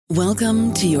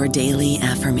Welcome to your daily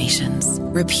affirmations.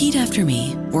 Repeat after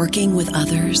me. Working with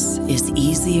others is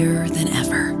easier than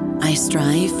ever. I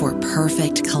strive for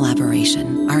perfect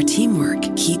collaboration. Our teamwork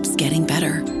keeps getting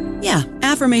better. Yeah,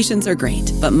 affirmations are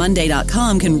great, but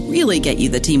Monday.com can really get you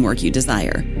the teamwork you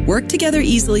desire. Work together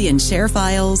easily and share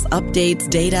files, updates,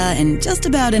 data, and just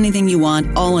about anything you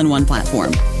want all in one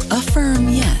platform. Affirm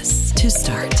yes to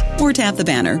start, or tap the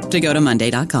banner to go to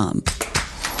Monday.com.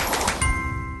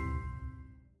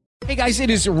 Hey guys, it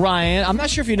is Ryan. I'm not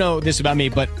sure if you know this about me,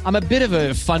 but I'm a bit of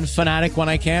a fun fanatic when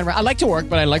I can. I like to work,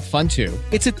 but I like fun too.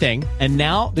 It's a thing. And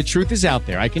now the truth is out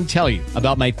there. I can tell you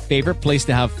about my favorite place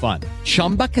to have fun.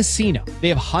 Chumba Casino. They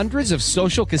have hundreds of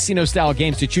social casino style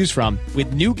games to choose from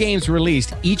with new games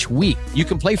released each week. You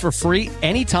can play for free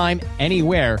anytime,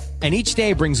 anywhere. And each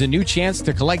day brings a new chance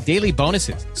to collect daily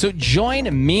bonuses. So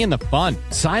join me in the fun.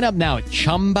 Sign up now at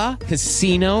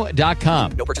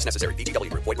ChumbaCasino.com. No purchase necessary. VGW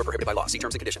Group. Void where prohibited by law. See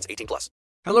terms and conditions. 18+.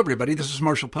 Hello, everybody. This is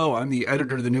Marshall Poe. I'm the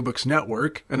editor of the New Books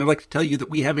Network, and I'd like to tell you that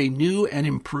we have a new and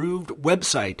improved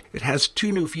website. It has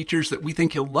two new features that we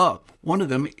think you'll love. One of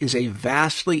them is a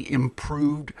vastly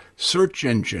improved search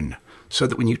engine, so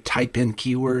that when you type in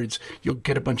keywords, you'll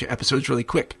get a bunch of episodes really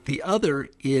quick. The other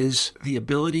is the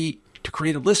ability to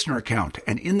create a listener account.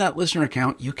 And in that listener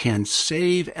account, you can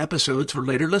save episodes for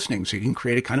later listening. So you can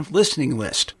create a kind of listening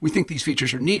list. We think these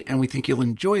features are neat and we think you'll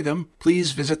enjoy them.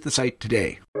 Please visit the site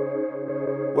today.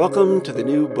 Welcome to the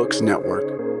New Books Network.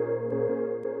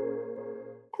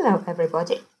 Hello,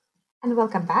 everybody, and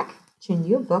welcome back to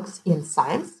New Books in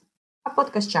Science, a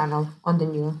podcast channel on the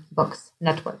New Books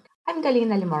Network. I'm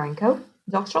Galina Limorenko,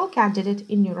 doctoral candidate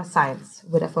in neuroscience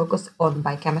with a focus on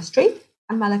biochemistry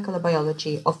and molecular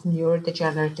biology of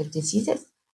neurodegenerative diseases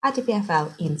at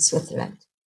EPFL in Switzerland,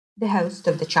 the host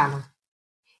of the channel.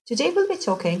 Today we'll be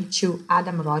talking to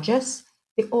Adam Rogers,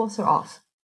 the author of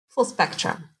Full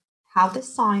Spectrum: How the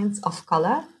Science of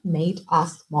Color Made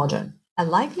Us Modern, a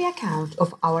lively account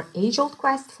of our age-old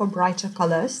quest for brighter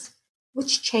colors,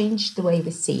 which changed the way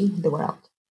we see the world,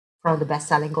 from the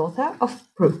best-selling author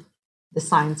of Proof, The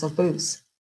Science of Booze.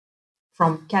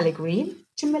 From Kelly Green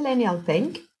to Millennial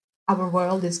Pink, our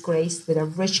world is graced with a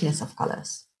richness of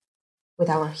colors. But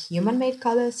our human-made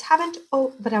colors haven't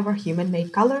always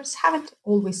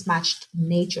matched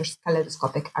nature's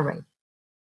kaleidoscopic array.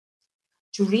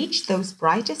 To reach those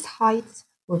brightest heights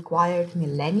required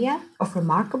millennia of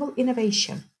remarkable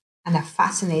innovation and a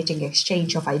fascinating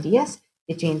exchange of ideas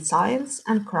between science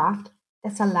and craft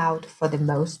that's allowed for the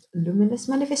most luminous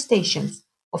manifestations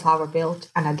of our built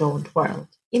and adorned world.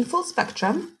 In Full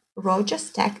Spectrum, Rogers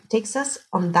takes us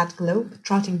on that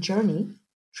globe-trotting journey,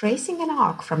 tracing an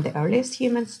arc from the earliest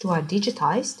humans to our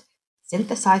digitized,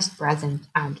 synthesized present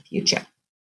and future.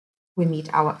 We meet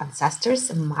our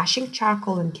ancestors mashing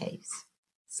charcoal in caves,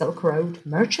 Silk Road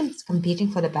merchants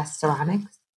competing for the best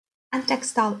ceramics, and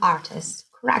textile artists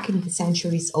cracking the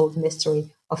centuries-old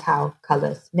mystery of how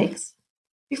colors mix,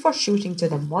 before shooting to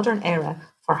the modern era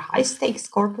for high-stakes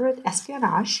corporate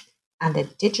espionage and the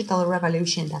digital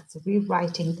revolution that's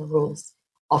rewriting the rules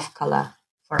of color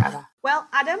forever. Well,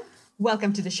 Adam,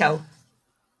 welcome to the show.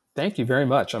 Thank you very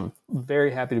much. I'm very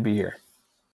happy to be here.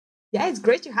 Yeah, it's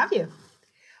great to have you.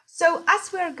 So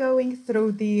as we're going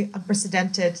through the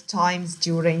unprecedented times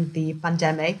during the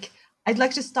pandemic, I'd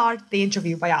like to start the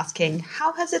interview by asking,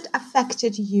 how has it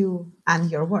affected you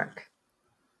and your work?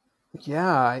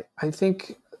 Yeah, I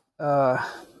think I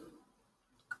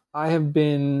have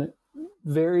been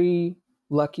very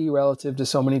lucky relative to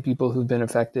so many people who've been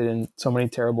affected in so many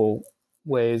terrible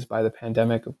ways by the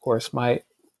pandemic. Of course, my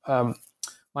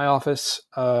office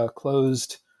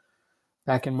closed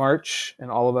back in March, and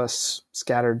all of us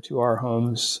scattered to our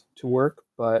homes to work.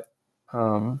 But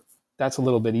that's a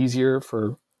little bit easier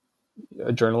for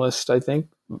a journalist, I think.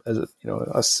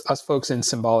 As us folks in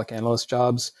symbolic analyst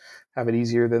jobs have it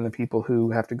easier than the people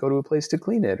who have to go to a place to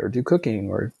clean it or do cooking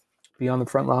or be on the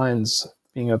front lines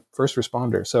being a first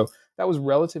responder. So that was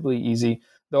relatively easy,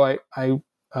 though I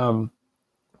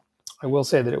will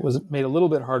say that it was made a little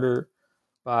bit harder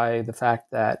by the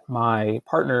fact that my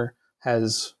partner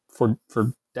has for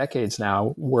decades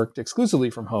now worked exclusively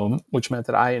from home, which meant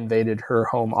that I invaded her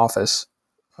home office,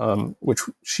 which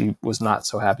she was not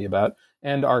so happy about.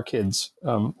 And our kids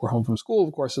were home from school,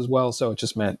 of course, as well. So it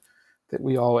just meant that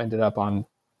we all ended up on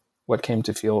what came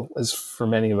to feel, as for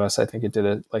many of us, I think it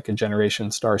did like a generation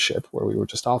starship, where we were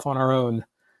just off on our own,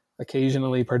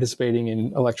 occasionally participating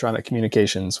in electronic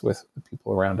communications with the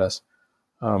people around us.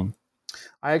 I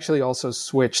actually also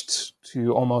switched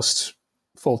to almost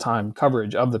full-time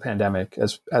coverage of the pandemic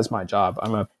as my job.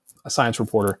 I'm a science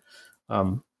reporter,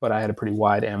 but I had a pretty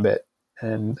wide ambit,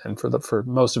 and for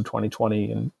most of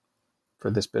 2020 and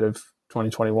for this bit of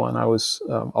 2021, I was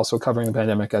also covering the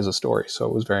pandemic as a story. So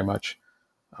it was very much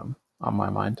on my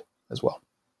mind as well.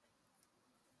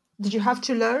 Did you have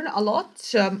to learn a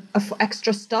lot of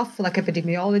extra stuff, like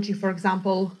epidemiology, for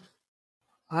example?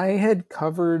 I had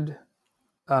covered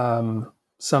some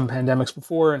pandemics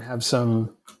before and have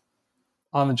some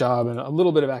on the job and a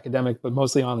little bit of academic, but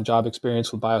mostly on the job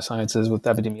experience with biosciences, with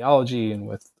epidemiology, and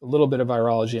with a little bit of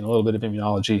virology and a little bit of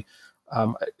immunology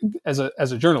as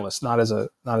a journalist, not as a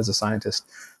scientist.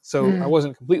 So I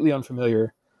wasn't completely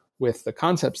unfamiliar with the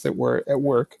concepts that were at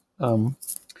work.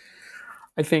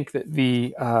 I think that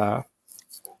the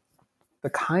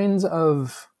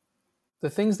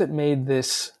things that made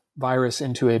this virus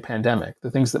into a pandemic,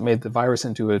 the things that made the virus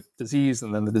into a disease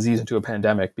and then the disease into a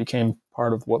pandemic, became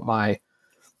part of what my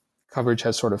coverage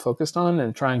has sort of focused on,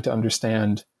 and trying to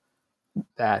understand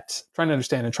and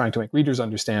trying to make readers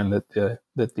understand that a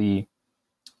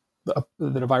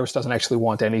virus doesn't actually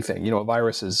want anything. A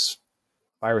virus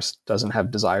doesn't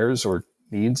have desires or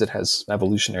needs. It has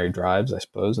evolutionary drives, I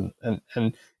suppose. And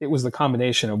it was the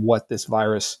combination of what this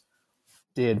virus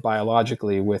did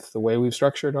biologically with the way we've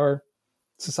structured our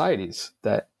societies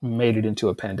that made it into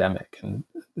a pandemic. And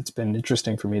it's been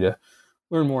interesting for me to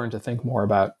learn more and to think more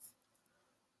about.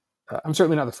 I'm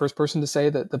certainly not the first person to say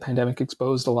that the pandemic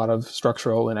exposed a lot of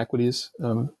structural inequities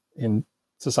in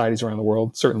societies around the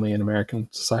world, certainly in American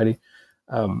society.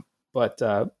 But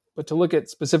to look at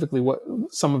specifically what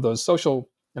some of those social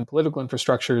and political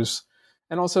infrastructures,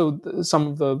 and also some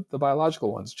of the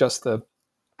biological ones, just the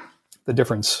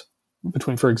difference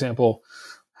between, for example,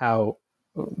 how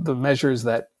the measures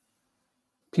that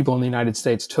people in the United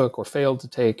States took or failed to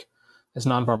take as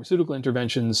non-pharmaceutical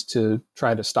interventions to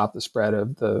try to stop the spread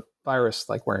of the virus,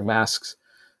 like wearing masks,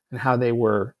 and how they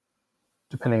were,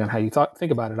 depending on how you think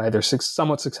about it, either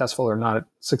somewhat successful or not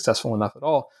successful enough at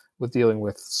all with dealing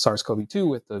with SARS-CoV-2,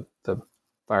 with the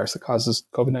virus that causes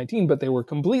COVID-19, but they were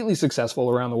completely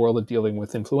successful around the world at dealing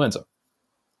with influenza.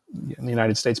 In the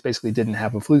United States basically didn't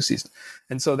have a flu season.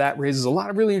 And so that raises a lot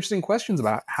of really interesting questions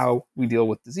about how we deal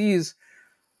with disease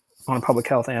on a public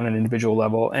health and an individual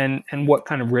level, and what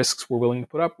kind of risks we're willing to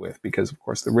put up with. Because, of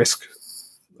course, the risk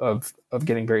of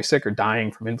getting very sick or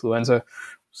dying from influenza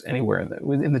was anywhere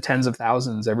in the tens of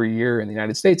thousands every year in the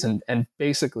United States. And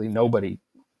basically nobody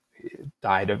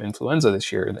died of influenza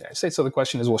this year in the United States. So the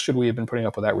question is, well, should we have been putting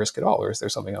up with that risk at all? Or is there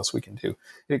something else we can do?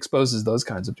 It exposes those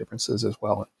kinds of differences as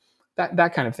well. And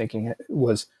that kind of thinking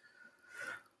was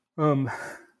new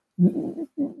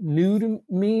to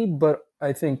me, but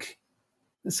I think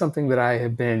something that I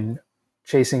have been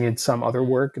chasing in some other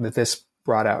work that this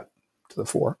brought out to the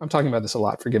fore. I'm talking about this a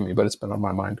lot, forgive me, but it's been on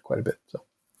my mind quite a bit. So.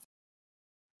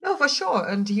 No, for sure.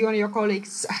 And you and your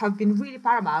colleagues have been really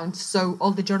paramount. So all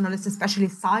the journalists, especially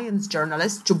science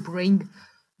journalists, to bring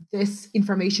this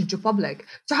information to public.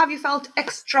 So have you felt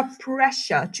extra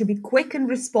pressure to be quick in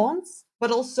response,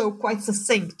 but also quite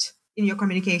succinct in your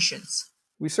communications?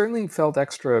 We certainly felt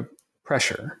extra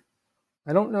pressure.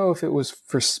 I don't know if it was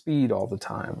for speed all the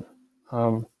time.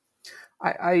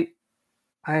 I've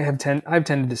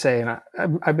tended to say, and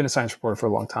I've been a science reporter for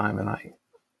a long time, and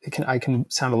I can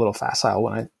sound a little facile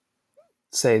when I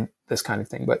say this kind of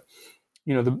thing. But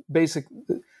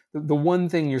the one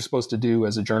thing you're supposed to do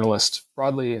as a journalist,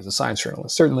 broadly as a science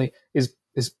journalist, certainly is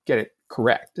get it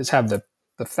correct. Is have the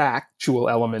factual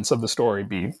elements of the story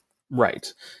be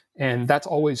right, and that's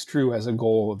always true as a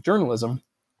goal of journalism.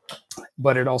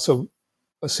 But it also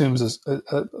assumes a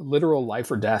literal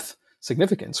life or death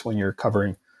significance when you're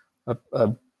covering a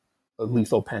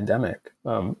lethal pandemic.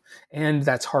 And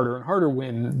that's harder and harder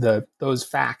when those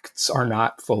facts are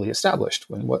not fully established,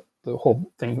 when what the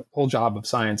whole job of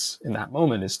science in that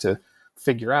moment is to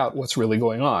figure out what's really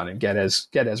going on and get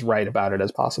as right about it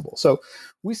as possible. So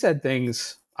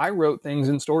I wrote things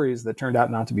in stories that turned out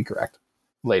not to be correct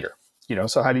later.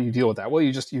 So how do you deal with that? Well,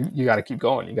 you got to keep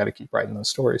going. You got to keep writing those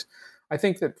stories. I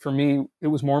think that for me, it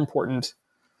was more important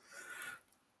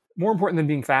than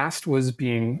being fast was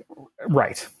being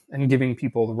right and giving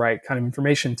people the right kind of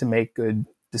information to make good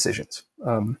decisions.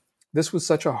 This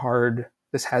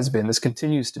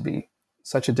continues to be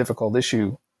such a difficult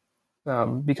issue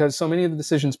because so many of the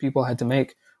decisions people had to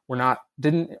make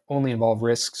didn't only involve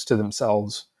risks to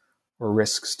themselves or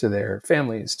risks to their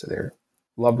families, to their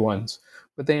loved ones,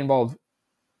 but they involved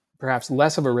perhaps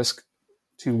less of a risk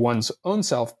to one's own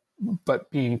self, but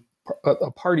being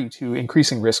a party to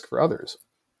increasing risk for others.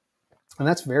 And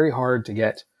that's very hard to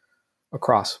get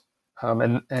across.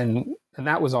 And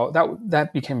that was all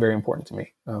that became very important to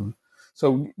me.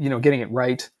 So, getting it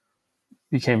right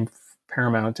became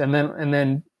paramount. And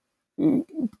then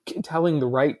telling the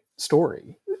right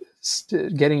story,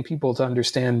 getting people to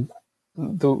understand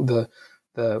the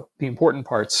important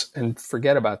parts and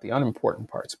forget about the unimportant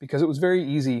parts, because it was very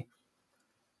easy.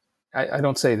 I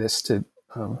don't say this to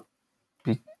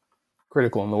be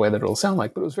critical in the way that it'll sound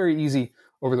like, but it was very easy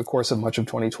over the course of much of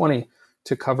 2020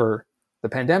 to cover the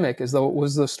pandemic as though it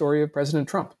was the story of President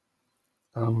Trump,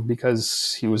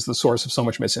 because he was the source of so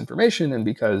much misinformation and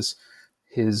because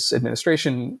his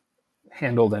administration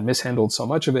handled and mishandled so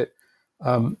much of it.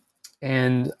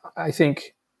 And I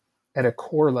think at a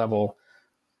core level,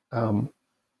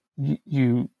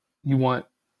 you want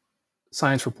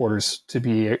science reporters to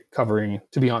be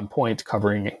on point,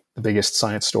 covering the biggest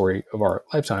science story of our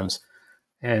lifetimes.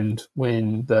 And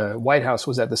when the White House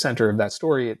was at the center of that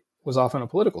story, it was often a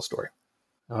political story.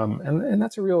 And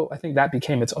that's I think that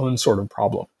became its own sort of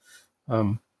problem,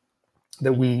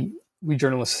 that we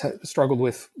journalists struggled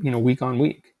with, week on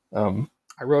week.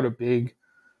 I wrote a big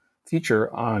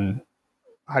feature on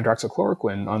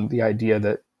hydroxychloroquine, on the idea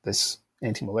that this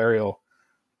anti-malarial,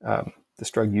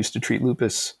 this drug used to treat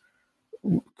lupus,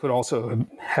 could also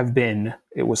have been,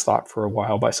 it was thought for a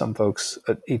while by some folks,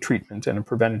 a treatment and a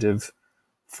preventative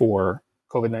for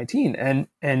COVID-19.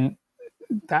 And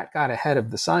that got ahead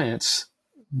of the science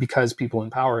because people in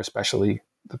power, especially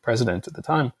the president at the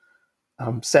time,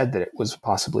 said that it was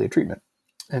possibly a treatment.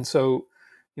 And so,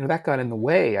 that got in the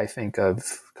way, I think, of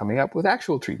coming up with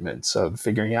actual treatments, of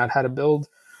figuring out how to build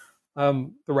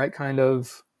the right kind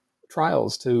of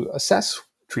trials to assess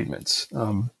treatments.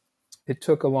 It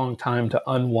took a long time to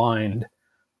unwind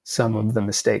some of the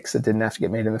mistakes that didn't have to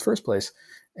get made in the first place.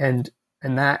 And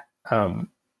that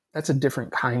that's a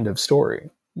different kind of story.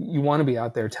 You want to be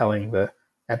out there telling the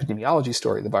epidemiology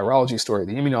story, the virology story,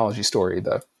 the immunology story,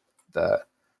 the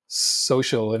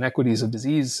social inequities of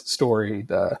disease story,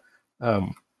 the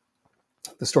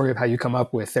story of how you come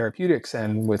up with therapeutics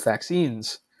and with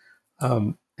vaccines.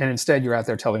 And instead, you're out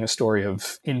there telling a story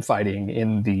of infighting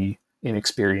in the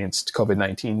inexperienced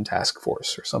COVID-19 task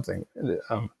force or something,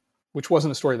 which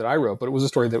wasn't a story that I wrote, but it was a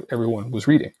story that everyone was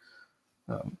reading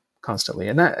constantly.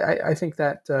 And that I think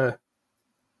that,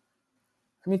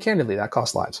 candidly, that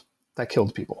cost lives. That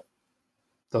killed people.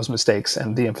 Those mistakes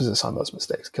and the emphasis on those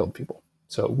mistakes killed people.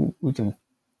 So we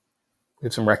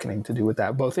have some reckoning to do with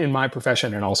that, both in my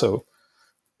profession and also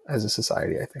as a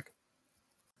society, I think.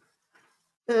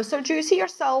 So do you see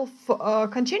yourself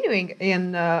continuing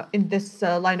in this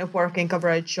line of work in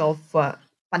coverage of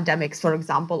pandemics, for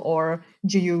example, or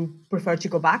do you prefer to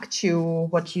go back to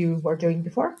what you were doing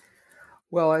before?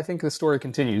 Well, I think the story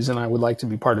continues, and I would like to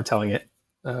be part of telling it.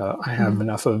 I have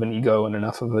enough of an ego and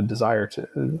enough of a desire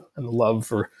and a love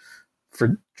for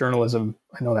journalism.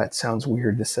 I know that sounds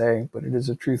weird to say, but it is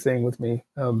a true thing with me,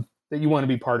 that you want to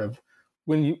be part of.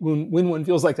 When one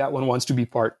feels like that, one wants to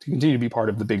continue to be part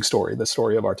of the big story, the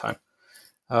story of our time.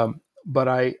 But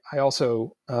I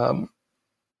also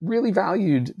really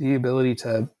valued the ability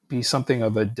to be something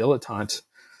of a dilettante,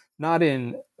 not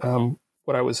in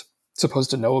what I was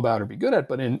supposed to know about or be good at,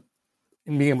 but in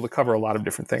being able to cover a lot of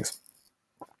different things.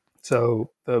 So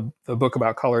the book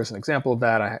about color is an example of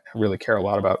that. I really care a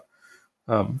lot about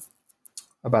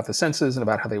the senses and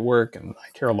about how they work, and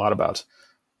I care a lot about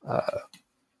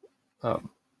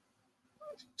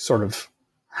sort of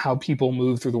how people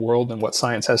move through the world and what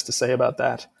science has to say about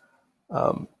that.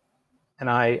 And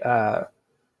I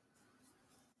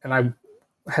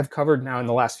have covered now in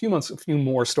the last few months a few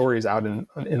more stories out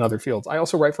in other fields. I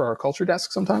also write for our culture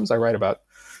desk sometimes. I write about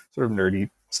sort of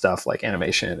nerdy stuff like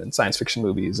animation and science fiction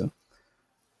movies, and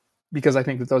because I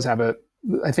think that those I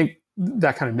think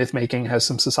that kind of myth making has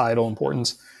some societal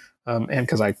importance, and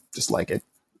because I just like it.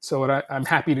 So I'm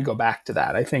happy to go back to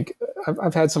that. I think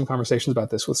I've had some conversations about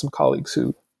this with some colleagues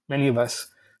who, many of us,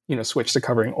 switched to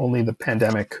covering only the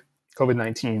pandemic,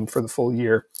 COVID-19, for the full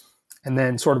year, and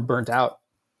then sort of burnt out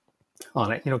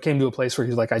on it. Came to a place where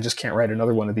he's like, I just can't write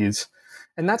another one of these.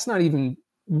 And that's not even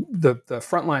the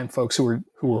frontline folks who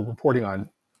were reporting on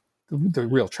the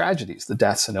real tragedies, the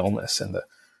deaths and illness and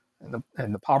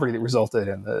the poverty that resulted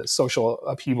and the social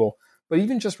upheaval. But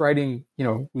even just writing,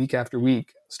 week after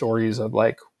week, stories of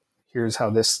like, here's how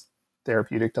this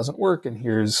therapeutic doesn't work, and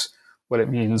here's what it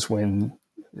means when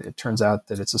it turns out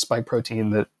that it's a spike protein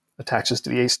that attaches to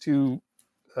the ACE2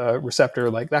 receptor,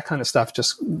 like that kind of stuff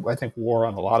just, I think, wore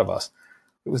on a lot of us.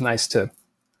 It's nice to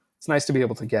be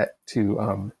able to get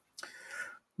to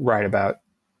write about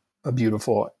a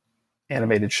beautiful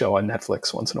animated show on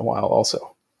Netflix once in a while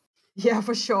also. Yeah,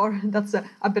 for sure. That's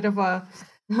a bit of a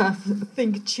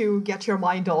thing to get your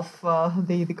mind off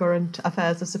the current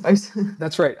affairs, I suppose.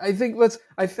 That's right. I think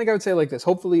I would say it like this.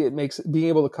 Hopefully it makes being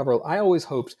able to cover, I always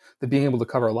hoped that being able to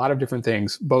cover a lot of different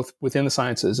things, both within the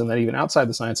sciences and then even outside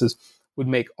the sciences, would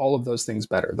make all of those things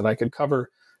better. That I could cover,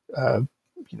 the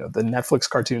Netflix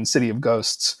cartoon City of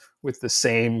Ghosts with the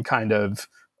same kind of,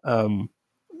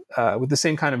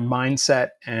 mindset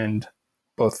and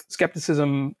both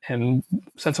skepticism and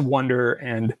sense of wonder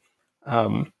and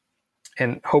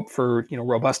hope for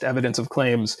robust evidence of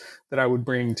claims that I would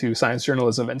bring to science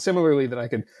journalism, and similarly that I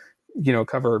could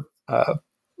cover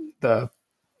the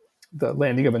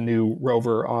landing of a new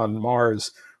rover on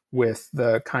Mars with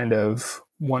the kind of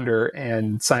wonder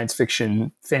and science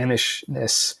fiction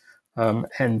fanishness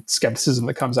and skepticism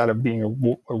that comes out of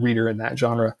being a reader in that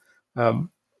genre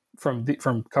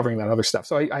from covering that other stuff.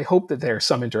 So I hope that there's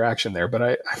some interaction there,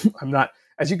 but I'm not.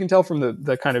 As you can tell from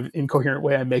the kind of incoherent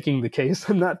way I'm making the case,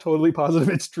 I'm not totally positive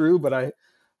it's true, but I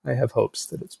have hopes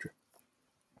that it's true.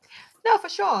 No, for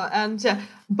sure. And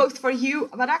both for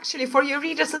you, but actually for your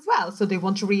readers as well. So they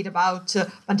want to read about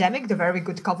pandemic, the very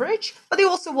good coverage, but they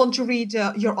also want to read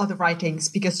your other writings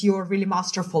because you're really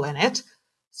masterful in it.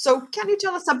 So can you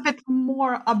tell us a bit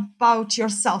more about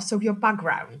yourself, so your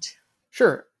background?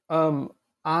 Sure.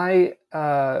 I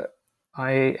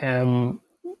am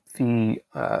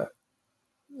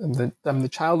I'm the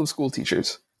child of school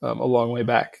teachers a long way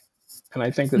back, and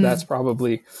I think that's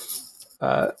probably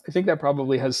that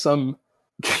probably has some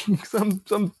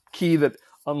key that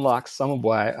unlocks some of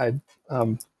why I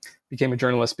became a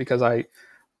journalist, because I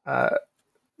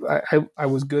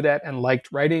was good at and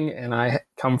liked writing, and I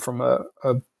come from a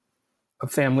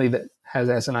family that has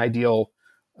as an ideal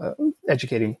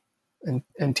educating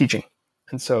and teaching.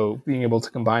 And so being able to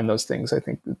combine those things, I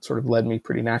think it sort of led me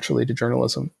pretty naturally to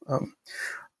journalism.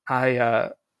 I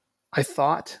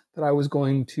thought that I was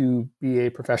going to be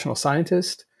a professional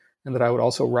scientist and that I would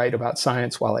also write about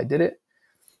science while I did it.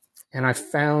 And I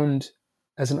found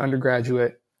as an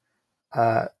undergraduate,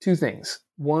 two things.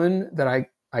 One, that I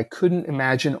couldn't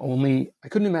imagine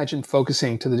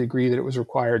focusing to the degree that it was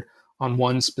required on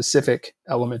one specific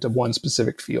element of one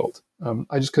specific field.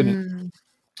 I just couldn't.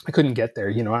 I couldn't get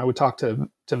there. I would talk to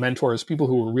mentors, people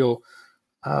who were real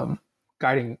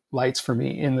guiding lights for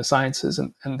me in the sciences,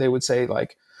 and they would say,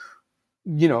 like,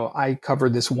 I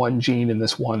covered this one gene in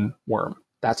this one worm.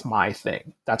 That's my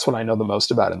thing. That's what I know the most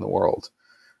about in the world.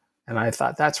 And I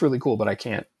thought, that's really cool, but I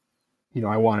can't.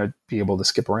 I want to be able to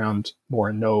skip around more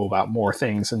and know about more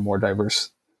things and more diverse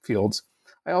fields.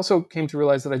 I also came to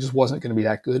realize that I just wasn't going to be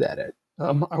that good at it.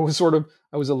 I was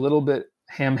a little bit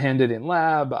ham-handed in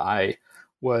lab. I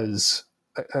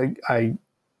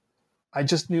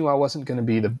just knew I wasn't going to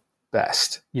be the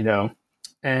best,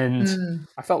 and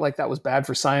I felt like that was bad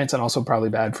for science and also probably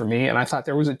bad for me. And I thought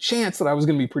there was a chance that I was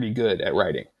going to be pretty good at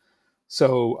writing.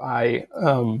 So I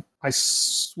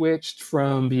switched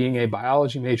from being a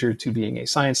biology major to being a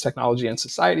science, technology, and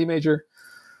society major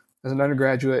as an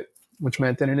undergraduate, which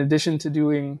meant that in addition to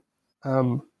doing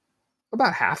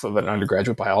about half of an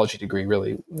undergraduate biology degree,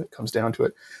 really, when it comes down to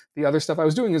it, the other stuff I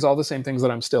was doing is all the same things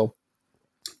that I'm still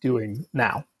doing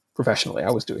now professionally.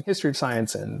 I was doing history of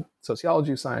science and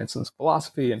sociology of science and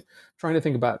philosophy, and trying to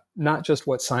think about not just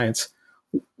what science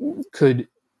could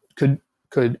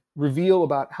reveal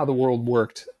about how the world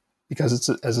worked because it's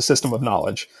as a system of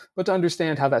knowledge, but to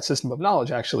understand how that system of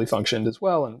knowledge actually functioned as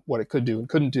well, and what it could do and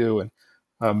couldn't do, and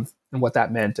what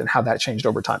that meant and how that changed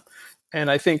over time. And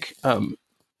I think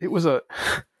it was a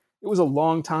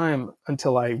long time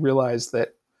until I realized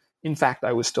that, in fact,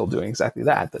 I was still doing exactly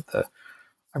that.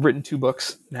 I've written 2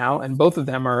 books now, and both of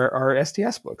them are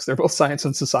STS books. They're both science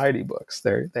and society books.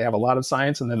 They have a lot of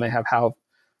science, and then they have how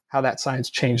that science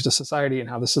changed the society and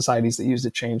how the societies that used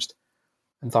it changed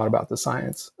and thought about the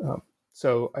science.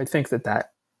 So I think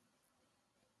that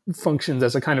functions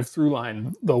as a kind of through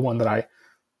line, the one that I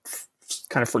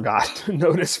kind of forgot to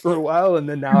notice for a while. And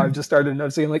then now I've just started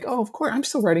noticing, like, oh, of course, I'm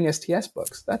still writing STS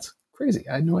books. That's crazy.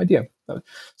 I had no idea.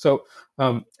 So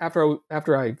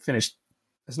after I finished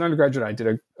as an undergraduate, I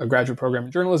did a graduate program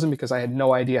in journalism because I had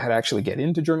no idea how to actually get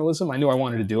into journalism. I knew I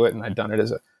wanted to do it, and I'd done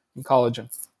it in college,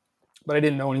 but I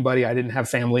didn't know anybody. I didn't have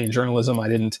family in journalism. I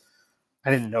didn't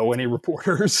know any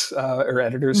reporters or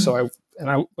editors.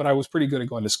 But I was pretty good at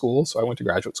going to school. So I went to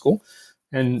graduate school,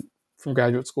 and from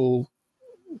graduate school,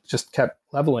 just kept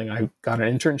leveling. I got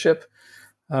an internship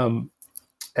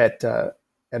at a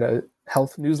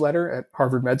health newsletter at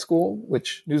Harvard Med School,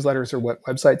 which newsletters are what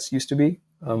websites used to be.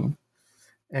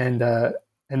 And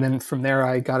then from there,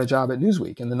 I got a job at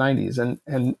Newsweek in the 90s,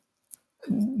 and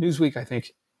Newsweek, I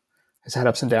think, has had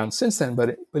ups and downs since then.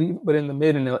 But in the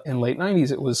mid and late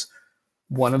 90s, it was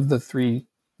one of the 3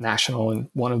 national and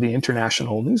one of the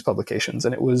international news publications.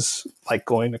 And it was like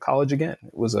going to college again.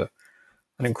 It was an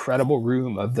incredible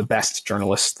room of the best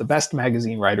journalists, the best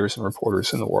magazine writers and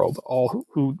reporters in the world, all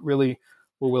who really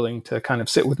were willing to kind of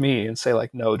sit with me and say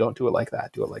like, no, don't do it like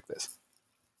that. Do it like this.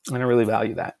 And I really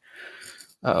value that.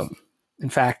 In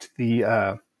fact,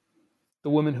 the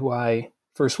woman who I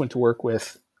first went to work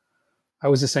with, I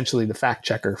was essentially the fact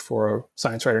checker for a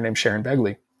science writer named Sharon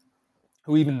Begley,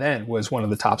 who even then was one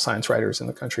of the top science writers in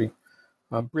the country.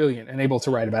 Brilliant and able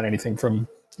to write about anything from,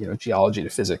 geology to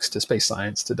physics to space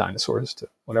science to dinosaurs to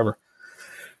whatever.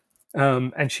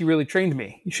 And she really trained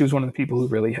me. She was one of the people who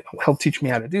really helped teach me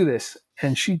how to do this.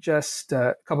 And she just,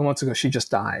 a couple months ago, she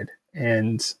just died.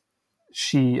 And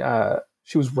she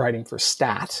was writing for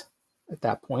Stat at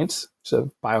that point. It's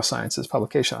a biosciences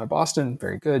publication out of Boston,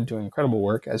 very good, doing incredible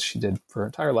work as she did for her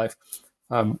entire life.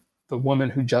 The woman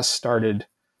who just started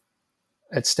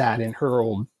at Stat in her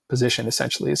old position,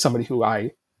 essentially, is somebody who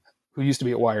used to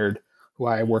be at Wired, who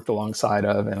I worked alongside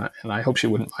of, and I hope she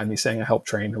wouldn't mind me saying I helped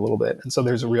train a little bit. And so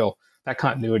there's that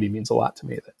continuity means a lot to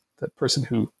me, that the person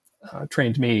who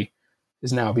trained me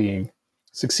is now being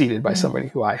succeeded by somebody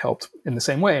who I helped in the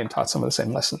same way and taught some of the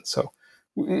same lessons. So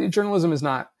journalism is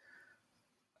not,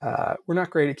 we're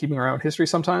not great at keeping our own history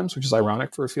sometimes, which is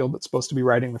ironic for a field that's supposed to be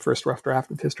writing the first rough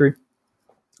draft of history.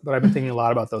 But I've been thinking a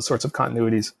lot about those sorts of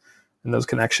continuities and those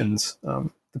connections,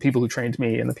 the people who trained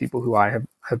me and the people who I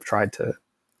have tried to,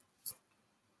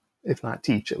 if not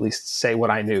teach, at least say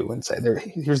what I knew and say,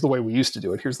 here's the way we used to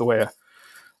do it. Here's the way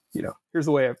here's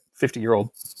the way a 50-year-old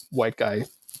white guy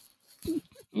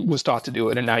was taught to do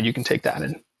it. And now you can take that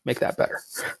and make that better.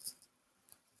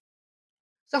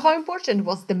 So how important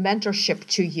was the mentorship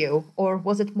to you? Or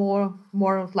was it more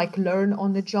like learn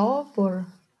on the job or?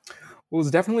 Well, it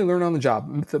was definitely learn on the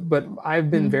job, but I've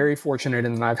been very fortunate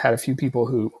in that I've had a few people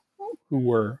who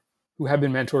have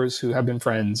been mentors, who have been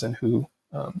friends, and who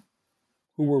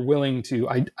were willing to.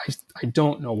 I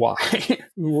don't know why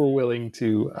who were willing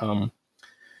to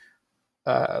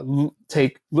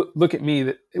look at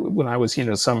me when I was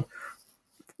some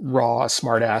raw,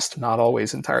 smart-assed, not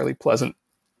always entirely pleasant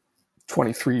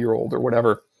 23-year-old or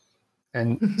whatever,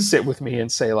 and sit with me and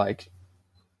say like,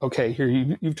 okay, here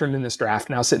you've turned in this draft.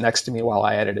 Now sit next to me while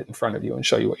I edit it in front of you and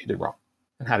show you what you did wrong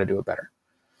and how to do it better.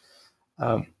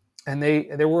 And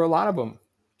there were a lot of them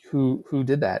who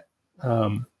did that.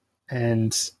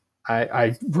 And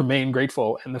I remain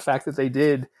grateful. And the fact that they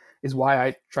did is why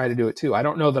I try to do it too. I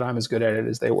don't know that I'm as good at it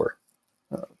as they were,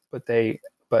 but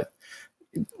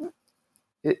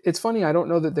it's funny. I don't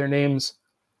know that their names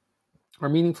are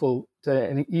meaningful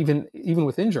to even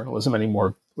within journalism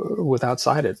anymore, with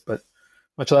outside it, but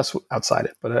much less outside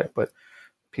it. But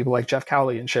people like Jeff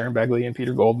Cowley and Sharon Begley and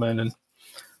Peter Goldman and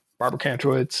Barbara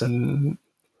Kantrowitz and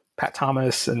Pat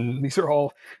Thomas, and these are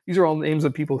all names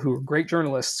of people who are great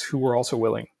journalists who were also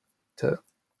willing to,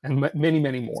 and many,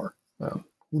 many more,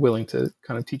 willing to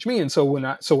kind of teach me. And so when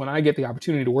I get the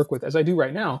opportunity to work with, as I do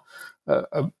right now,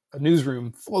 a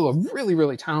newsroom full of really,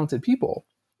 really talented people,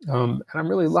 and I'm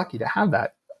really lucky to have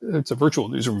that. It's a virtual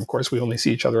newsroom, of course. We only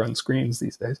see each other on screens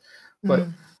these days, but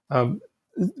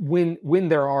when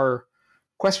there are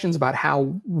questions about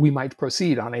how we might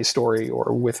proceed on a story or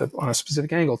on a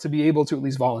specific angle, to be able to at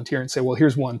least volunteer and say, well,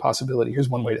 here's one possibility, here's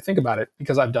one way to think about it,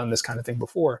 because I've done this kind of thing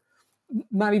before.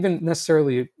 Not even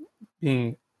necessarily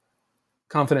being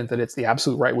confident that it's the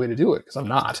absolute right way to do it, because I'm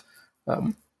not.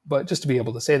 But just to be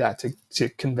able to say that, to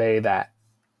convey that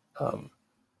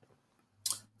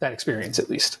that experience,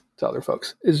 at least to other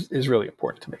folks, is really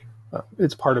important to me.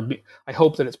 It's part of me. I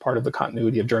hope that it's part of the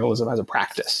continuity of journalism as a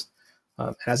practice,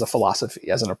 and as a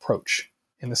philosophy, as an approach,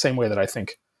 in the same way that I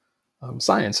think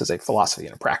science is a philosophy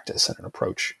and a practice and an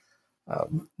approach,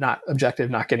 not objective,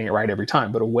 not getting it right every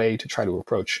time, but a way to try to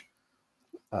approach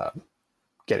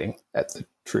getting at the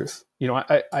truth.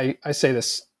 I say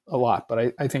this a lot,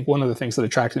 but I think one of the things that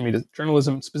attracted me to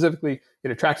journalism specifically,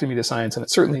 it attracted me to science, and it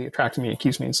certainly attracted me and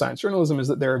keeps me in science journalism, is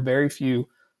that there are very few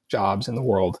jobs in the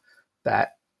world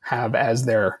that have as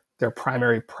their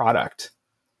primary product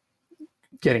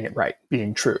getting it right,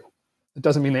 being true. It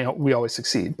doesn't mean we always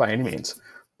succeed by any means,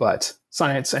 but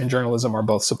science and journalism are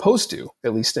both supposed to,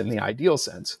 at least in the ideal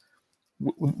sense.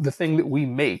 The thing that we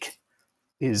make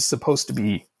is supposed to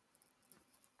be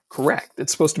correct.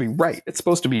 It's supposed to be right. It's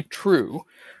supposed to be true.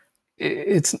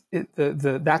 That's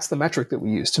the metric that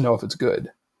we use to know if it's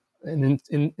good. And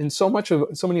in so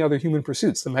many other human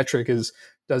pursuits, the metric is,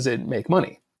 does it make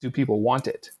money? Do people want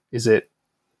it? Is it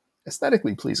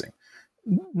aesthetically pleasing?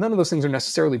 None of those things are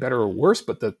necessarily better or worse,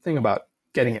 but the thing about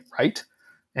getting it right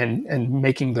and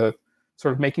making the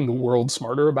world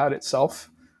smarter about itself,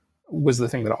 was the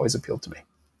thing that always appealed to me.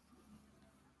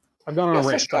 I've gone on a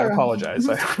rant. Sure. I apologize.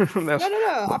 No,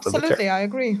 absolutely. I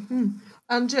agree.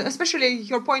 And especially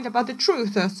your point about the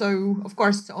truth. So, of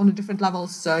course, on the different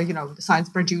levels, the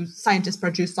scientists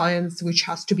produce science, which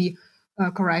has to be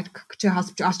correct,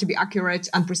 has to be accurate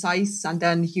and precise. And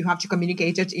then you have to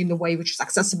communicate it in a way which is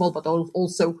accessible, but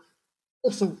also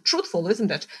truthful, isn't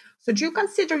it? So do you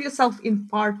consider yourself in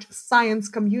part science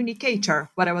communicator,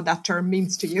 whatever that term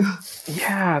means to you?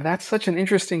 Yeah, that's such an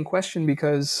interesting question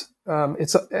because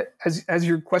it's as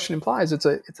your question implies, it's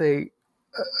a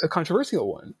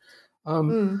controversial one.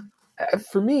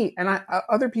 For me, and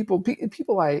other people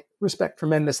I respect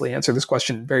tremendously answer this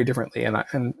question very differently,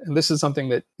 and this is something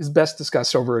that is best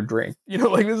discussed over a drink. This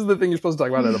is the thing you're supposed to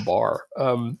talk about at a bar,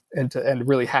 and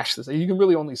really hash this. You can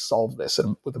really only solve this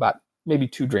with about maybe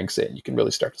 2 drinks in. You can really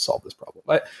start to solve this problem.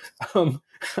 But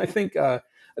I think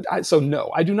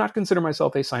no, I do not consider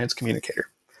myself a science communicator,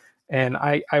 and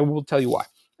I will tell you why.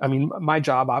 I mean, my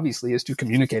job obviously is to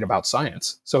communicate about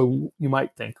science. So you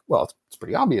might think, well, it's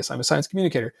pretty obvious. I'm a science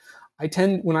communicator.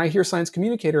 When I hear science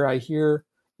communicator, I hear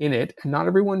in it, and not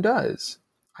everyone does,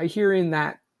 I hear in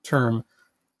that term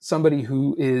somebody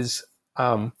who is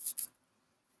on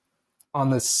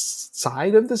the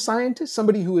side of the scientist,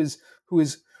 somebody who's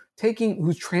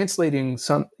translating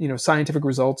some scientific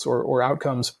results or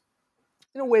outcomes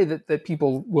in a way that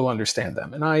people will understand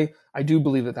them. And I do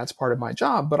believe that that's part of my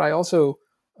job, but I also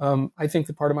I think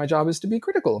that part of my job is to be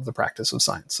critical of the practice of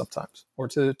science sometimes, or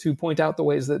to point out the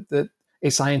ways that a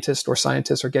scientist or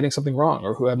scientists are getting something wrong,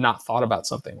 or who have not thought about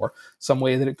something, or some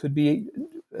way that it could be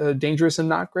dangerous and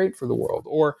not great for the world,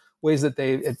 or ways that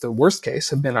they, at the worst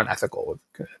case, have been unethical,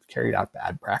 have carried out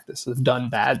bad practice, have done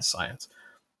bad science.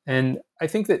 And I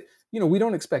think that, we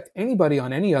don't expect anybody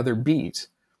on any other beat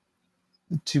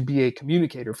to be a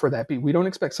communicator for that beat. We don't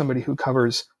expect somebody who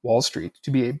covers Wall Street to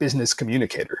be a business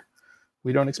communicator.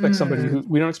 We don't expect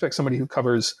somebody who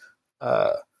covers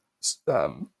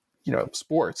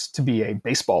sports to be a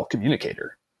baseball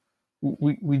communicator.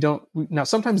 We don't. Now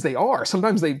sometimes they are.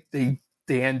 Sometimes they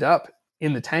end up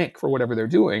in the tank for whatever they're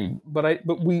doing. But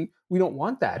we don't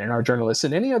want that in our journalists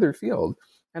in any other field.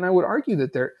 And I would argue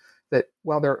that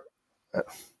while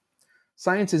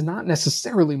science is not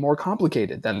necessarily more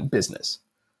complicated than business,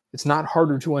 it's not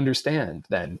harder to understand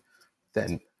than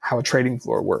how a trading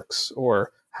floor works,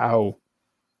 or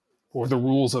the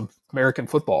rules of American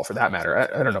football, for that matter.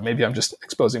 I don't know. Maybe I'm just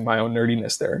exposing my own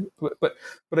nerdiness there, but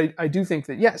I do think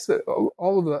that yes, that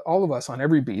all of us on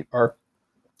every beat are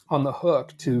on the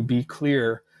hook to be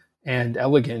clear and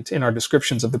elegant in our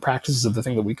descriptions of the practices of the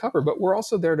thing that we cover. But we're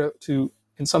also there to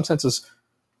in some senses,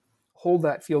 hold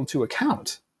that field to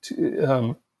account.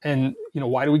 And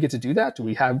why do we get to do that?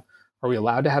 Are we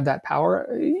allowed to have that power?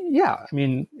 Yeah, I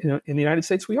mean, in the United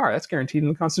States, we are. That's guaranteed in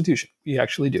the Constitution. We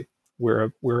actually do.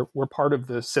 We're part of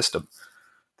the system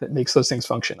that makes those things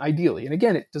function, ideally. And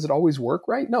again, does it always work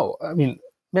right? No. I mean,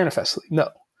 manifestly, no.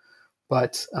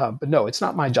 But no, it's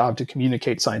not my job to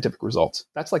communicate scientific results.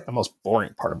 That's like the most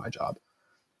boring part of my job.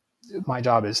 My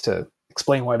job is to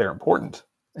explain why they're important,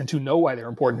 and to know why they're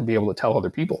important, and be able to tell other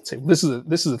people. Say, this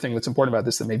is a thing that's important about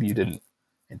this that maybe you didn't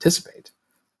anticipate.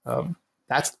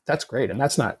 That's great, and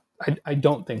that's not. I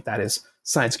don't think that is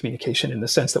science communication in the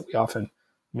sense that we often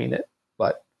mean it.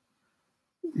 But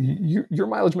your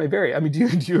mileage may vary. I mean, do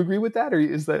you agree with that, or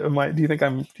is that? Do you think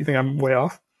I'm way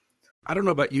off? I don't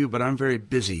know about you, but I'm very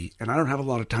busy and I don't have a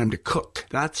lot of time to cook.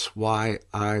 That's why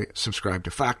I subscribe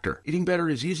to Factor. Eating better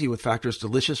is easy with Factor's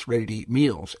delicious, ready-to-eat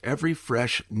meals. Every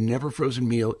fresh, never frozen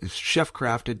meal is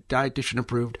chef-crafted, dietitian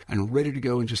approved, and ready to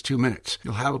go in just 2 minutes.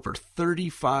 You'll have over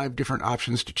 35 different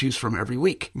options to choose from every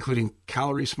week, including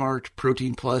Calorie Smart,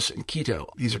 Protein Plus, and Keto.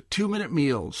 These are 2-minute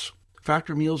meals.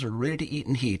 Factor meals are ready to eat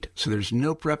and heat, so there's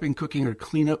no prepping, cooking, or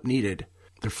cleanup needed.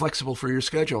 They're flexible for your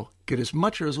schedule. Get as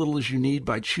much or as little as you need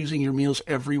by choosing your meals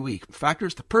every week. Factor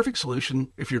is the perfect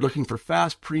solution if you're looking for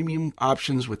fast, premium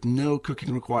options with no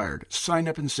cooking required. Sign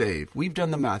up and save. We've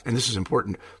done the math, and this is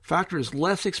important. Factor is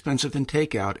less expensive than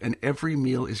takeout, and every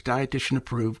meal is dietitian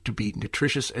approved to be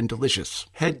nutritious and delicious.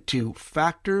 Head to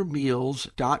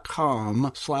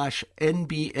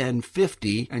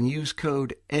factormeals.com/NBN50 and use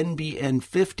code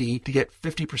NBN50 to get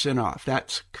 50% off.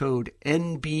 That's code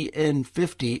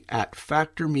NBN50 at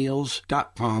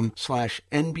factormeals.com/NBN50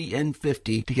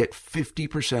 to get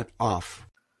 50% off.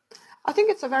 I think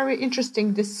it's a very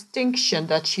interesting distinction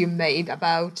that you made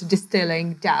about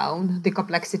distilling down the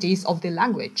complexities of the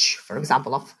language, for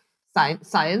example, of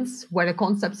science, where the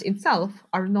concepts itself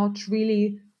are not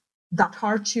really that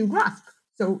hard to grasp.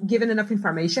 So given enough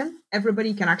information,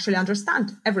 everybody can actually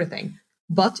understand everything,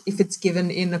 but if it's given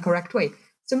in the correct way.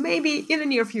 So maybe in the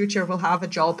near future, we'll have a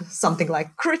job, something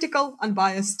like critical,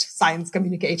 unbiased science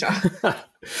communicator.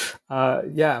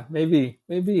 Yeah, maybe.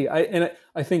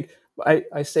 I think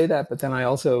I say that, but then I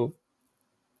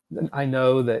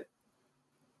know that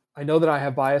I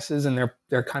have biases, and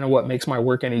they're kind of what makes my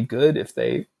work any good if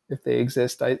they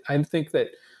exist. I think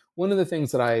that one of the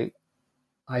things that I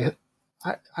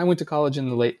went to college in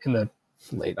the late '80s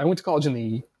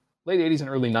and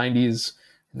early '90s,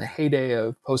 in the heyday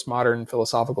of postmodern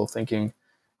philosophical thinking,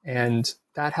 and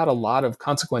that had a lot of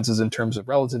consequences in terms of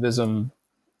relativism,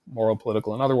 moral,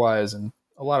 political, and otherwise, and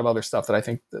a lot of other stuff that I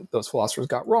think that those philosophers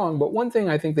got wrong. But one thing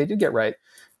I think they did get right,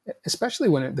 especially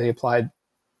when they applied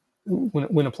to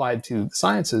the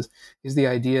sciences, is the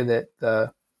idea that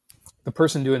the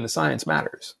person doing the science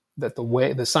matters. That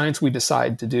the science we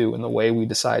decide to do and the way we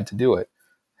decide to do it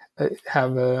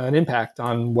have an impact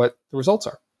on what the results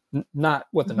are. Not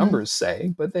what the numbers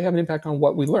say, but they have an impact on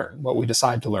what we learn, what we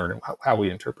decide to learn, and how we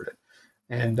interpret it.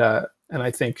 And I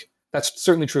think that's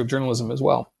certainly true of journalism as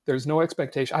well. There's no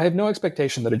expectation. I have no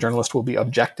expectation that a journalist will be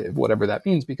objective, whatever that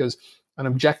means, because an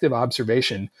objective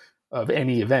observation of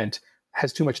any event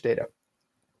has too much data.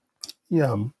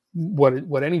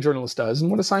 What any journalist does, and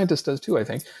what a scientist does too, I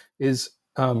think, is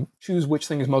choose which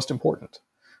thing is most important.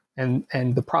 And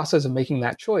the process of making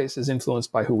that choice is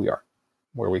influenced by who we are,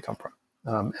 where we come from.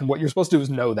 And what you're supposed to do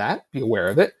is know that, be aware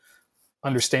of it,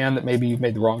 understand that maybe you've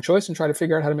made the wrong choice, and try to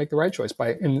figure out how to make the right choice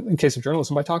in case of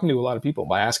journalism, by talking to a lot of people,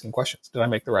 by asking questions. Did I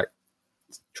make the right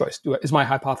choice? Is my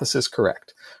hypothesis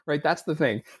correct? Right? That's the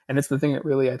thing. And it's the thing that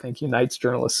really, I think, unites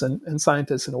journalists and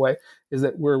scientists in a way, is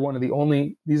that we're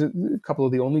these are a couple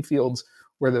of the only fields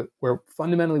where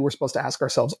fundamentally we're supposed to ask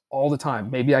ourselves all the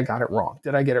time, maybe I got it wrong.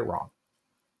 Did I get it wrong?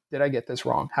 Did I get this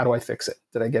wrong? How do I fix it?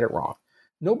 Did I get it wrong?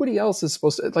 Nobody else is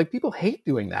supposed to, people hate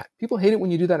doing that. People hate it when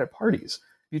you do that at parties.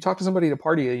 You talk to somebody at a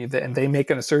party and they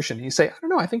make an assertion and you say, I don't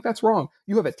know, I think that's wrong.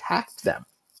 You have attacked them,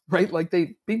 right?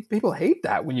 People hate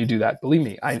that when you do that. Believe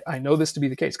me, I know this to be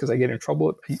the case because I get in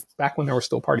trouble back when there were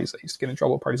still parties. I used to get in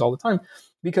trouble at parties all the time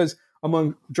because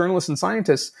among journalists and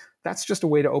scientists, that's just a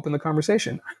way to open the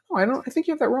conversation. I think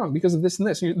you have that wrong because of this and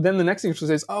this. Then the next thing she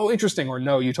says, oh, interesting, or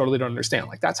no, you totally don't understand.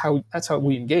 That's how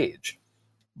we engage.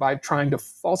 By trying to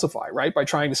falsify, right? By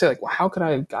trying to say, well, how could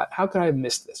I have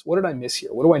missed this? What did I miss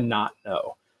here? What do I not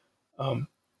know?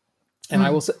 I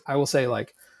will say,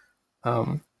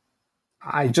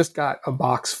 I just got a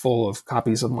box full of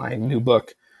copies of my new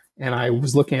book, and I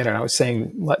was looking at it, and I was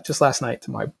saying just last night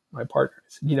to my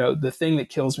partners, the thing that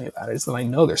kills me about it is that I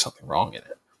know there's something wrong in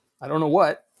it. I don't know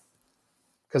what,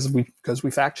 because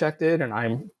we fact checked it, and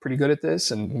I'm pretty good at this,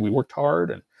 and we worked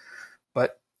hard,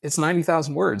 but it's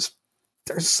 90,000 words.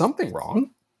 There's something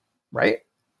wrong, right?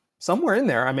 Somewhere in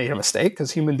there, I made a mistake because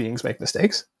human beings make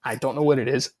mistakes. I don't know what it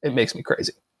is. It makes me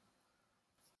crazy.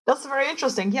 That's very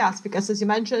interesting, yes, because as you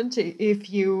mentioned,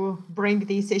 if you bring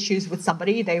these issues with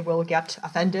somebody, they will get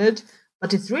offended.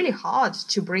 But it's really hard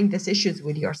to bring these issues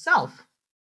with yourself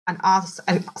and ask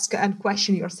and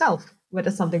question yourself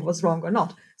whether something was wrong or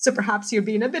not. So perhaps you're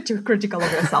being a bit too critical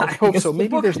of yourself. I hope so.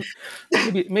 Maybe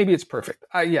it's perfect.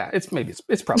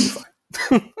 It's probably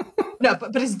fine. No,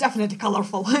 but it's definitely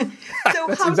colorful. So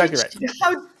That's exactly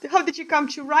right. How did you come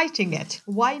to writing it?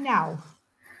 Why now?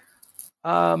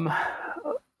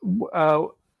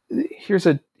 Here's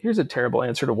a terrible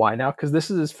answer to why now, because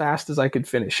this is as fast as I could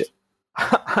finish it.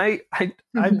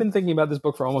 I've been thinking about this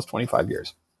book for almost 25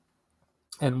 years.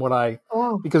 And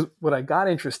because what I got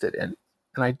interested in,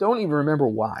 and I don't even remember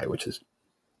why, which is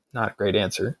not a great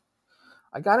answer.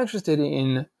 I got interested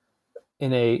in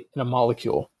a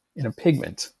molecule, in a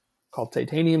pigment called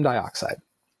titanium dioxide.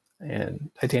 And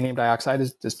titanium dioxide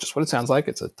is just what it sounds like.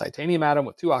 It's a titanium atom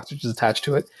with two oxygens attached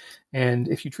to it. And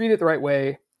if you treat it the right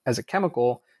way as a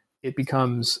chemical, it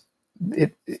becomes,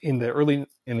 in the early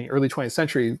 20th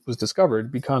century was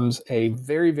discovered, becomes a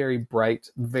very, very bright,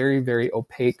 very, very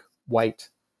opaque white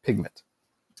pigment.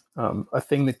 A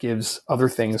thing that gives other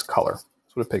things color.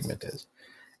 That's what a pigment is.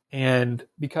 And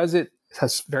because it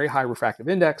has very high refractive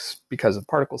index, because of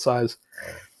particle size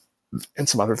and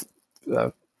some other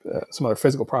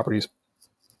physical properties,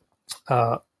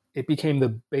 it became the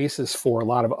basis for a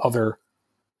lot of other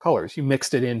colors. You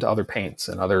mixed it into other paints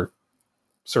and other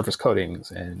surface coatings,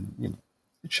 and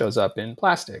it shows up in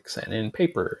plastics and in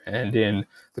paper and in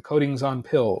the coatings on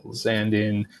pills and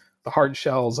in the hard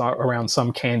shells around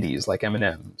some candies like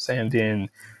M&Ms and in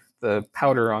the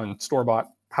powder on store-bought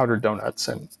powdered donuts.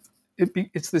 And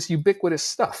it's this ubiquitous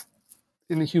stuff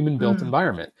in the human-built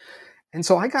environment. And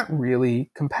so I got really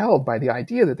compelled by the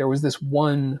idea that there was this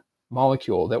one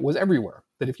molecule that was everywhere,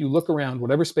 that if you look around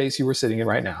whatever space you were sitting in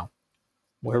right now,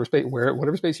 whatever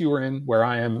space you were in, where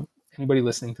I am, anybody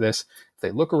listening to this, if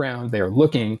they look around, they are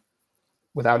looking,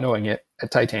 without knowing it,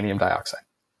 at titanium dioxide.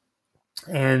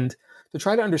 And to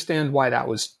try to understand why that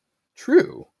was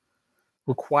true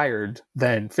required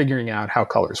then figuring out how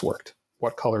colors worked,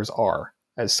 what colors are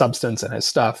as substance and as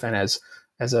stuff and as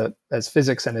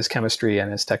physics and as chemistry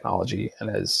and as technology and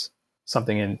as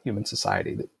something in human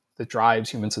society that drives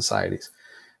human societies.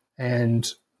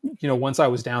 And, once I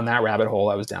was down that rabbit hole,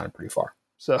 I was down it pretty far.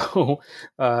 So,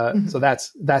 so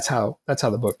that's how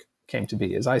the book came to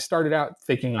be. Is I started out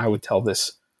thinking I would tell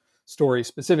this story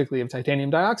specifically of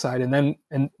titanium dioxide,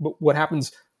 but what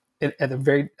happens at a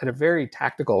very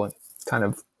tactical and kind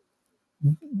of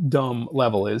dumb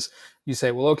level is you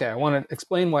say, well, okay, I want to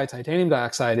explain why titanium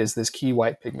dioxide is this key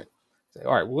white pigment. Say,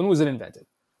 all right, well, when was it invented?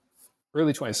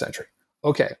 Early 20th century.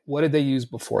 Okay, what did they use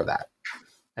before that?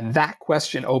 And that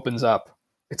question opens up.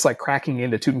 It's like cracking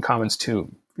into Tutankhamun's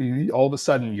tomb. All of a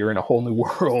sudden, you're in a whole new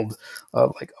world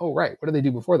of like, oh, right, what did they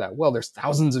do before that? Well, there's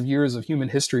thousands of years of human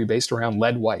history based around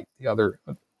lead white, the other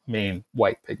main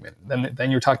white pigment. Then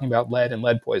you're talking about lead and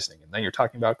lead poisoning. And then you're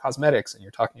talking about cosmetics, and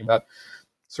you're talking about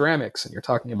ceramics, and you're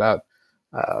talking about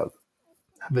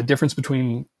the difference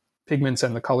between pigments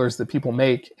and the colors that people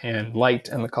make, and light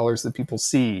and the colors that people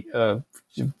see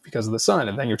because of the sun.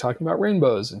 And then you're talking about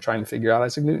rainbows and trying to figure out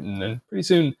Isaac Newton. And pretty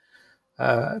soon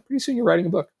you're writing a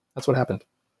book. That's what happened.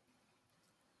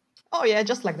 Oh yeah,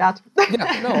 just like that.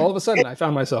 Yeah, no, all of a sudden I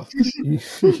found myself. You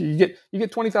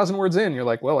get 20,000 words in, you're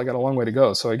like, well, I got a long way to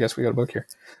go, so I guess we got a book here.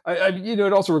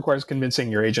 It also requires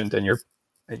convincing your agent and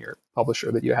your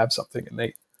publisher that you have something,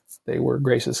 and they were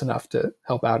gracious enough to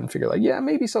help out and figure like, yeah,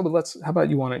 maybe so, but how about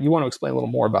you want to explain a little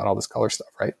more about all this color stuff,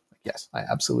 right? Like, yes, I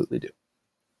absolutely do.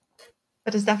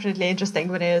 But it's definitely interesting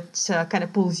when it kind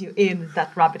of pulls you in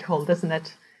that rabbit hole, doesn't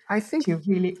it? I think to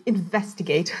really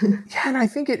investigate. Yeah, and I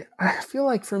feel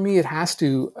like for me it has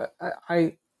to.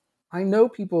 I know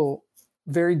people,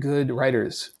 very good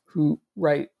writers who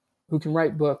can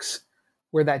write books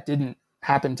where that didn't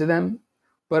happen to them.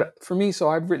 But for me, so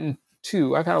I've written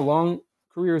 2. I've had a long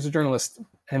career as a journalist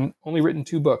and only written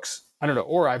 2 books. I don't know,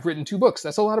 or I've written 2 books.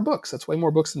 That's a lot of books. That's way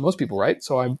more books than most people write.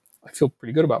 So I feel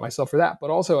pretty good about myself for that.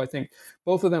 But also I think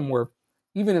both of them were,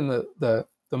 even in the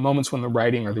moments when the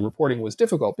writing or the reporting was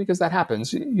difficult, because that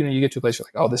happens. You get to a place you're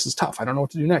like, oh, this is tough. I don't know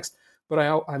what to do next. But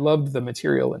I loved the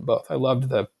material in both. I loved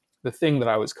the thing that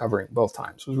I was covering both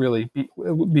times.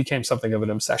 It became something of an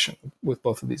obsession with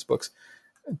both of these books,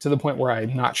 to the point where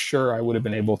I'm not sure I would have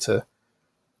been able to,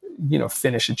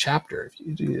 finish a chapter.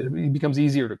 It becomes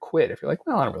easier to quit if you're like,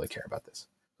 well, I don't really care about this.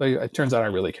 But it turns out I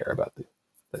really care about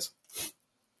this.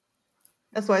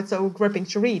 That's why it's so gripping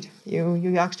to read.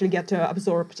 You actually get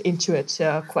absorbed into it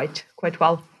quite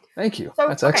well. Thank you. So,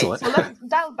 that's excellent. So let's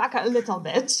dial back a little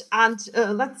bit and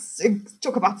let's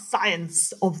talk about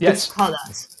science of the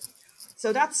colors.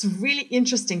 So that's a really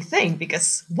interesting thing,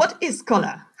 because what is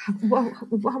color?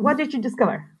 What did you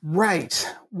discover? Right.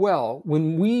 Well,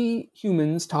 when we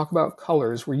humans talk about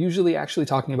colors, we're usually actually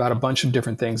talking about a bunch of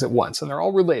different things at once, and they're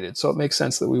all related, so it makes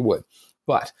sense that we would.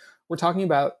 But we're talking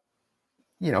about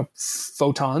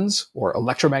photons or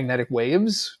electromagnetic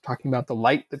waves, talking about the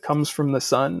light that comes from the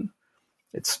sun.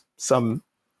 It's some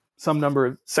number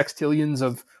of sextillions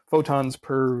of photons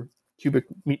per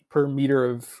meter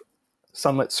of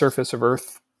sunlit surface of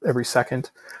Earth every second.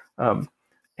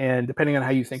 And depending on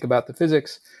how you think about the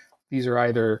physics, these are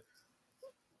either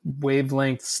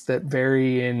wavelengths that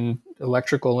vary in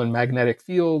electrical and magnetic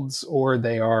fields, or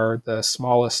they are the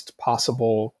smallest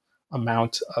possible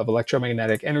amount of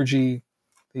electromagnetic energy,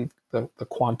 the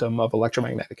quantum of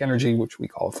electromagnetic energy, which we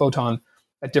call a photon,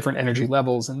 at different energy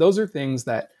levels. And those are things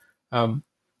that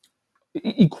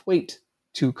equate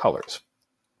to colors.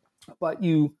 But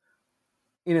you,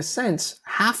 in a sense,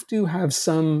 have to have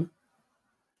some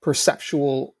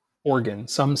perceptual organ,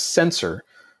 some sensor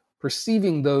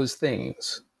perceiving those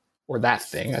things, or that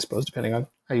thing, I suppose, depending on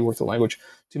how you work the language,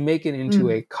 to make it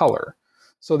into a color.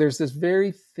 So there's this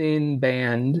very thin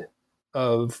band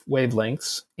of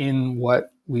wavelengths in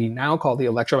what we now call the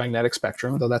electromagnetic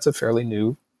spectrum, though that's a fairly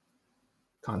new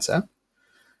concept.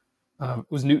 It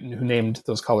was Newton who named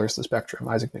those colors the spectrum,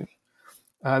 Isaac Newton.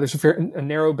 There's a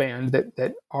narrow band that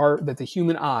the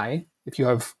human eye, if you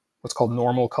have what's called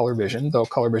normal color vision, though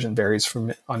color vision varies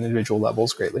on individual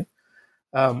levels greatly,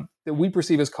 that we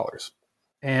perceive as colors.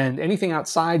 And anything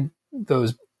outside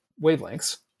those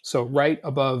wavelengths, so right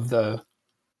above the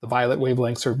violet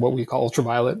wavelengths, or what we call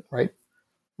ultraviolet, right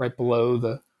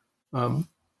below no,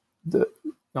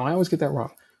 I always get that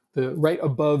wrong. The right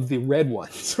above the red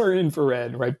ones, or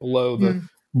infrared, right below the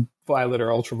violet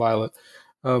or ultraviolet.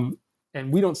 And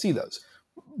we don't see those.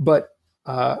 But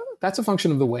that's a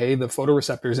function of the way the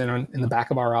photoreceptors in the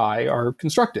back of our eye are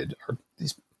constructed. Are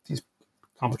these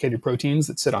complicated proteins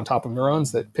that sit on top of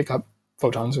neurons that pick up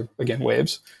photons, or again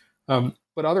waves.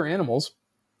 But other animals,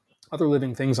 other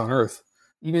living things on Earth,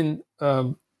 even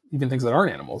things that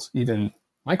aren't animals, even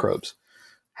microbes,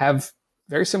 have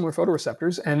very similar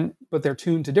photoreceptors, but they're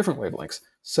tuned to different wavelengths.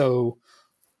 So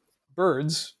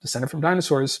birds, descended from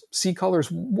dinosaurs, see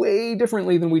colors way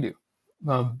differently than we do.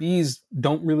 Bees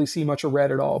don't really see much of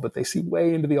red at all, but they see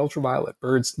way into the ultraviolet.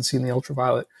 Birds can see in the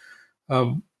ultraviolet.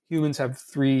 Humans have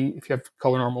 3, if you have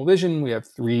color normal vision, we have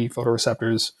 3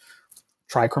 photoreceptors,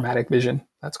 trichromatic vision,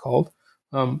 that's called.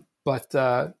 But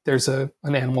there's an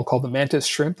animal called the mantis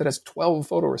shrimp that has 12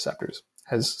 photoreceptors,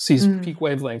 sees peak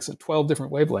wavelengths at 12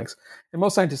 different wavelengths. And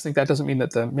most scientists think that doesn't mean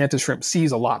that the mantis shrimp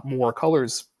sees a lot more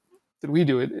colors than we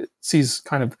do. It sees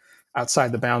kind of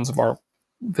outside the bounds of our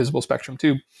visible spectrum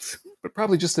too, but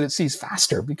probably just that it sees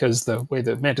faster, because the way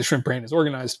the mantis shrimp brain is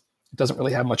organized, it doesn't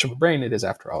really have much of a brain. It is,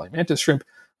 after all, a mantis shrimp.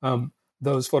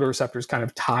 Those photoreceptors kind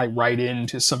of tie right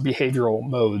into some behavioral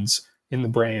modes in the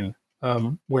brain,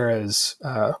 whereas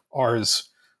our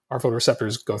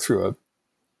photoreceptors go through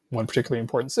one particularly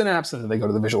important synapse, and then they go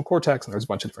to the visual cortex, and there's a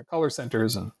bunch of different color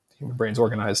centers, and the human brain's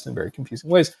organized in very confusing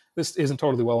ways. This isn't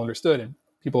totally well understood, and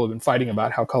people have been fighting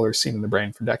about how color is seen in the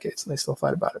brain for decades, and they still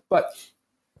fight about it. But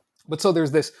so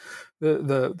there's this,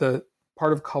 the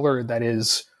part of color that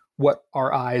is what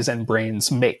our eyes and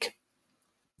brains make,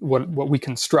 what we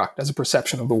construct as a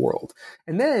perception of the world.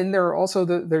 And then there are also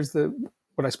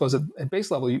what I suppose at base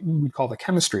level we call the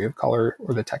chemistry of color,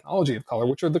 or the technology of color,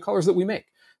 which are the colors that we make.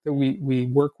 That we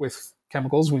work with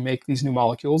chemicals, we make these new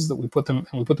molecules, that we put them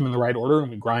in the right order,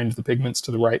 and we grind the pigments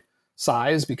to the right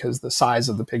size, because the size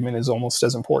of the pigment is almost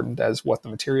as important as what the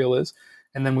material is.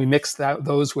 And then we mix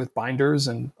those with binders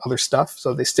and other stuff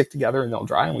so they stick together and they'll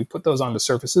dry, and we put those onto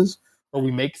surfaces, or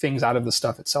we make things out of the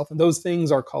stuff itself, and those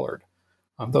things are colored.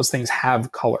 Those things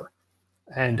have color,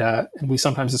 and we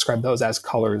sometimes describe those as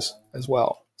colors as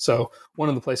well. So one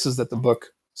of the places that the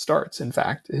book starts, in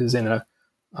fact, is in a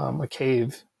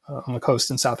cave on the coast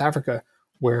in South Africa,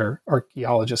 where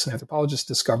archaeologists and anthropologists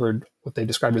discovered what they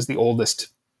described as the oldest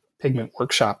pigment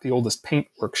workshop, the oldest paint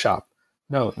workshop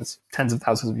known. It's tens of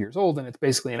thousands of years old, and it's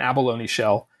basically an abalone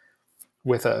shell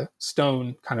with a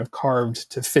stone kind of carved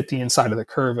to fit the inside of the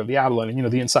curve of the abalone.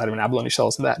 And, the inside of an abalone shell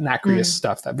is that nacreous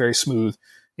stuff, that very smooth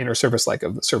inner surface, like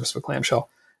of the surface of a clamshell.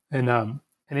 And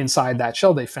inside that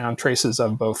shell, they found traces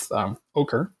of both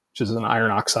ochre, which is an iron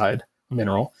oxide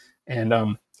mineral, and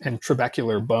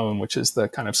trabecular bone, which is the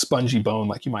kind of spongy bone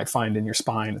like you might find in your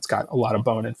spine. It's got a lot of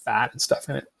bone and fat and stuff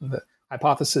in it. And the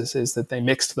hypothesis is that they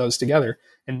mixed those together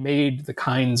and made the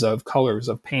kinds of colors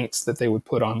of paints that they would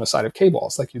put on the side of cave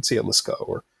walls, like you'd see at Lascaux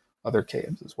or other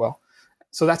caves as well.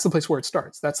 So that's the place where it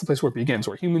starts. That's the place where it begins,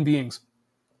 where human beings,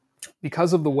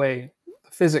 because of the way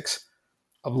the physics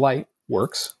of light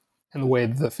works and the way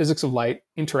the physics of light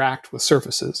interact with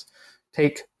surfaces,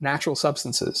 take natural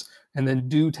substances and then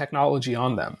do technology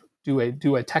on them, do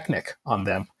a technique on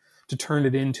them to turn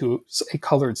it into a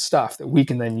colored stuff that we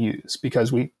can then use,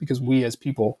 because we as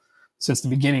people, since the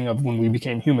beginning of when we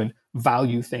became human,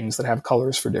 value things that have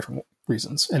colors for different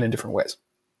reasons and in different ways.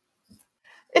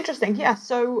 Interesting, yeah.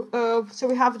 So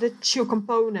we have the 2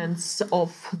 components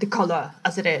of the color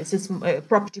as it is. It's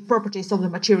properties of the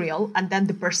material, and then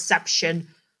the perception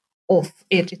of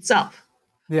it itself.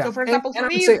 Yeah. So, for example, for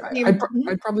me,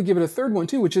 I'd probably give it a third one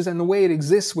too, which is, and the way it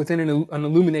exists within an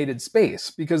illuminated space,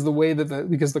 because the way that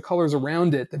because the colors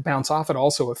around it that bounce off it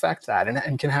also affect that,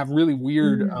 and can have really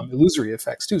weird illusory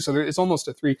effects too. So it's almost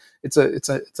it's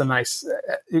a nice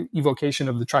evocation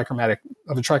of the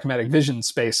trichromatic vision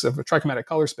space, of a trichromatic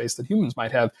color space that humans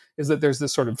might have. Is that there's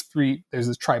this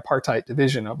tripartite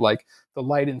division of like the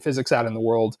light and physics out in the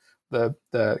world, the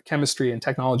chemistry and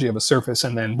technology of a surface,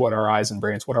 and then what our eyes and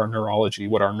brains, what our neurology,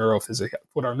 what our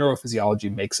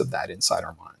neurophysiology makes of that inside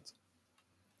our minds.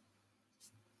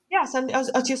 Yes, and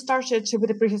as you started with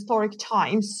the prehistoric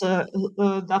times,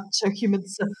 that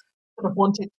humans sort of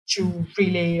wanted to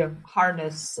really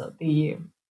harness the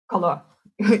color,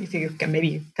 if you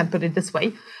can put it this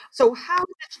way. So how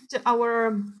did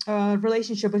our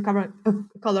relationship with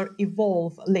color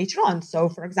evolve later on? So,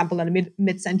 for example, in the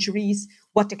mid-centuries,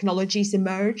 what technologies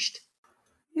emerged?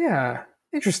 Yeah,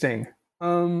 interesting.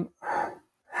 How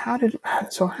did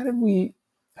we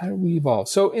evolve?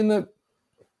 So in the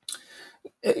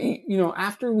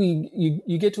after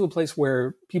you get to a place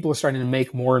where people are starting to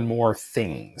make more and more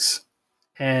things,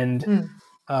 and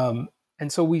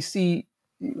so we see.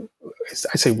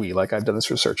 I say we, like I've done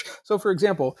this research. So, for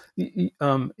example,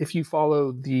 if you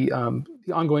follow the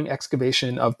ongoing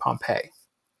excavation of Pompeii,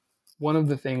 one of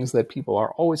the things that people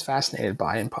are always fascinated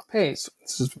by in Pompeii, so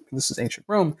this is ancient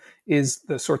Rome, is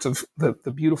the sorts of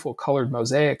the beautiful colored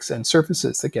mosaics and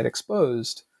surfaces that get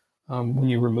exposed when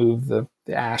you remove the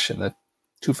ash and the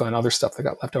tufa and other stuff that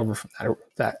got left over from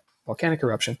that volcanic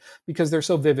eruption, because they're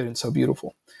so vivid and so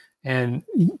beautiful. And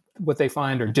what they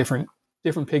find are different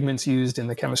pigments used in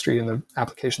the chemistry and the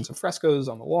applications of frescoes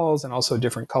on the walls, and also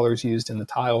different colors used in the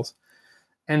tiles.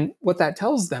 And what that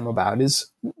tells them about is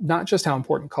not just how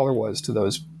important color was to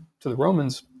the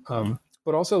Romans,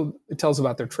 but also it tells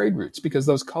about their trade routes, because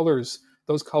those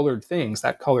colored things,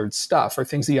 that colored stuff, are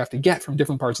things that you have to get from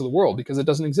different parts of the world, because it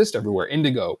doesn't exist everywhere.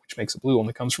 Indigo, which makes it blue,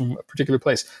 only comes from a particular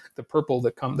place. The purple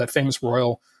that famous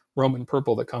royal Roman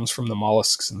purple that comes from the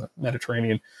mollusks in the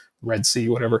Mediterranean, Red Sea,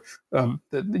 whatever,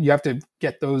 you have to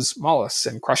get those mollusks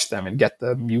and crush them and get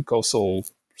the mucosal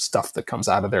stuff that comes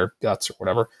out of their guts or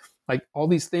whatever. Like, all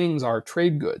these things are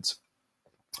trade goods.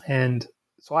 And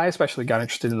so I especially got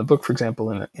interested in the book, for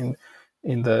example, in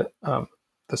the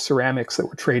ceramics that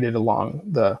were traded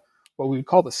along what we would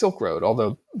call the Silk Road,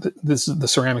 although this is the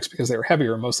ceramics, because they were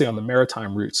heavier, mostly on the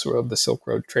maritime routes of the Silk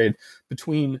Road trade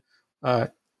between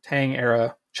Tang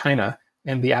era China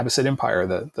and the Abbasid Empire,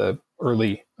 the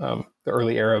early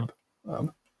Arab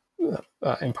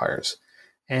empires.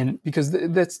 And because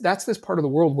that's this part of the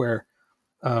world where,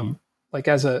 like,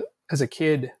 as a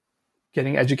kid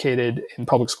getting educated in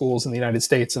public schools in the United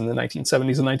States in the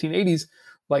 1970s and 1980s,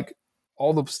 like,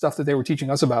 all the stuff that they were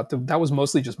teaching us about, that was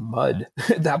mostly just mud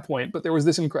at that point. But there was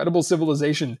this incredible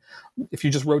civilization. If you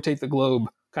just rotate the globe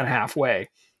kind of halfway,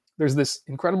 there's this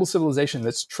incredible civilization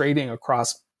that's trading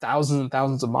across thousands and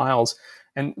thousands of miles.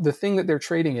 And the thing that they're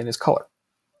trading in is color.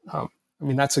 I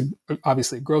mean, that's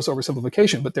obviously a gross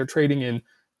oversimplification, but they're trading in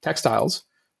textiles,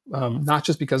 not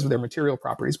just because of their material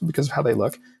properties, but because of how they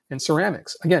look. And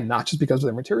ceramics, again, not just because of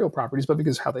their material properties, but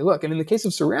because of how they look. And in the case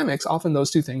of ceramics, often those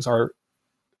two things are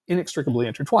inextricably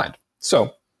intertwined.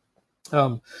 So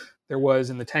there was,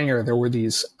 in the Tang era, there were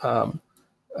these,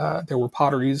 there were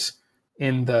potteries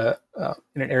in an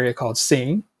area called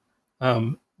Sing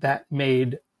that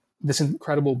made this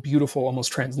incredible, beautiful,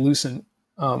 almost translucent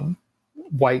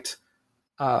white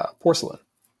porcelain.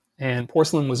 And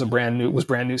porcelain was brand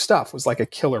new stuff, was like a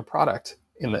killer product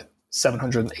in the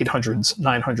 700s, 800s,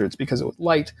 900s, because it was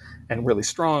light and really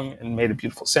strong and made a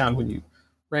beautiful sound when you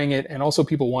rang it. And also,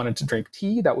 people wanted to drink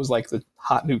tea. That was like the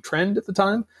hot new trend at the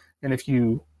time. And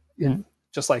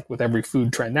just like with every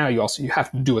food trend now, you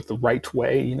have to do it the right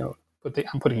way, you know,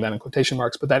 I'm putting that in quotation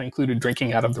marks, but that included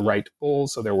drinking out of the right bowl.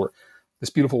 So there were this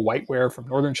beautiful whiteware from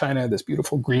northern China, this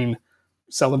beautiful green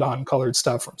celadon colored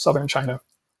stuff from southern China.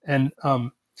 And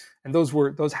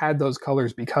those had those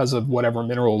colors because of whatever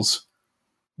minerals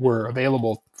were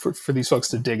available for these folks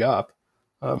to dig up.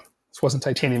 This wasn't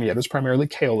titanium yet. It was primarily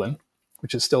kaolin,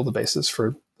 which is still the basis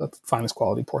for the finest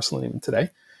quality porcelain even today.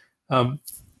 And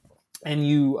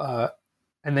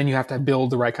then you have to build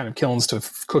the right kind of kilns to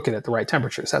cook it at the right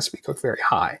temperatures. It has to be cooked very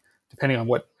high, depending on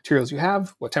what materials you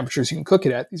have, what temperatures you can cook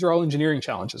it at. These are all engineering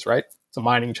challenges, right? It's a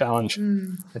mining challenge.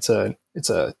 It's a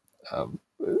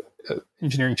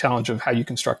engineering challenge of how you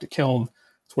construct a kiln.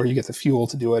 It's where you get the fuel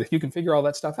to do it. If you can figure all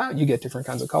that stuff out, you get different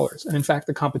kinds of colors. And in fact,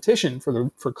 the competition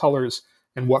for colors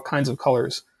and what kinds of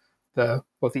colors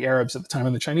both the Arabs at the time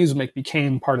and the Chinese would make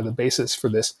became part of the basis for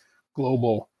this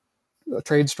global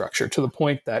trade structure, to the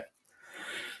point that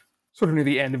sort of near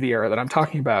the end of the era that I'm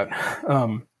talking about,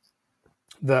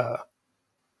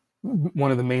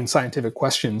 one of the main scientific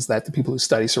questions that the people who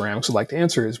study ceramics would like to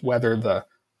answer is whether the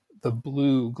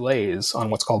blue glaze on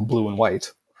what's called blue and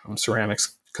white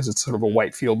ceramics, because it's sort of a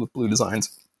white field with blue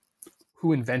designs,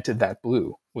 who invented that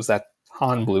blue? Was that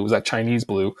Han blue? Was that Chinese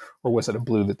blue? Or was it a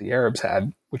blue that the Arabs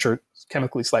had, which are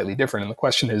chemically slightly different? And the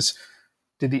question is,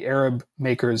 did the Arab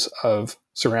makers of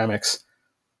ceramics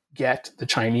get the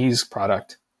Chinese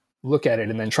product, look at it,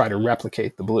 and then try to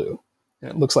replicate the blue? And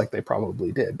it looks like they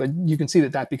probably did. But you can see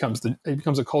that becomes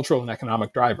a cultural and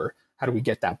economic driver. How do we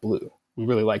get that blue? We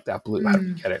really like that blue. How do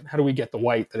we get it? How do we get the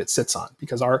white that it sits on?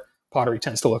 Because our pottery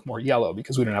tends to look more yellow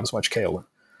because we don't have as much kaolin.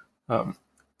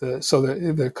 So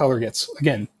the color gets,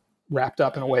 again, wrapped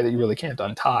up in a way that you really can't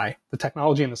untie. The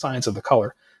technology and the science of the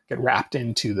color get wrapped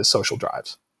into the social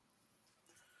drives.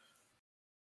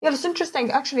 Yeah, it's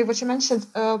interesting, actually, what you mentioned.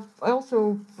 I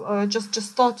also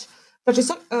just thought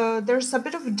that there's a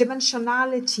bit of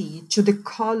dimensionality to the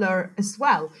color as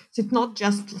well. So it's not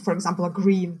just, for example, a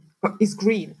green is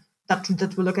green. That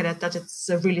we look at it, that it's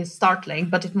really startling,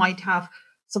 but it might have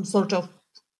some sort of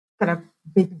kind of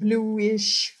big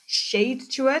bluish shade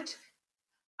to it.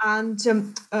 And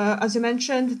as you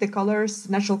mentioned, the colors,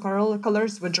 natural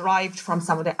colors, were derived from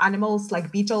some of the animals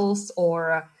like beetles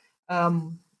or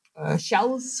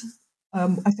shells.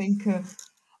 I think.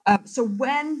 So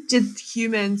when did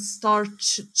humans start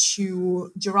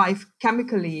to derive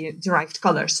chemically derived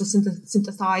colors? So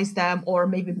synthesize them, or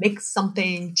maybe mix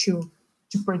something to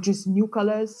produce new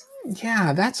colors?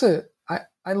 Yeah,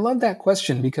 I love that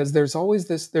question, because there's always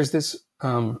this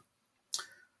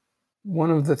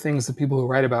one of the things that people who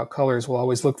write about colors will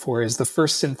always look for is the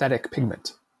first synthetic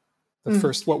pigment.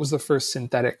 What was the first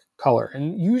synthetic color?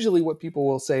 And usually what people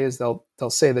will say is they'll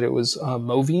say that it was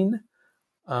movine,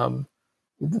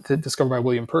 discovered by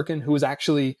William Perkin, who was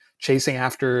actually chasing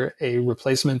after a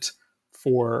replacement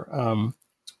for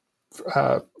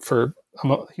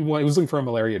he was looking for a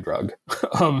malaria drug,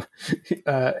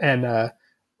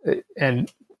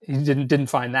 and he didn't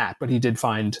find that, but he did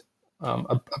find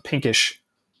a pinkish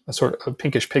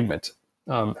pigment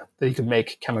that he could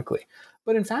make chemically.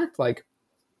 But in fact, like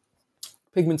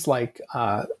pigments like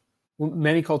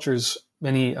many cultures,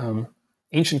 many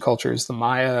ancient cultures, the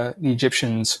Maya, the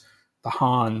Egyptians, the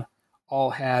Han, all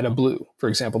had a blue, for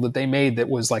example, that they made that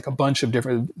was like a bunch of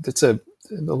different,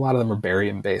 a lot of them are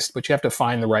barium based, but you have to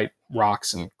find the right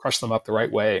rocks and crush them up the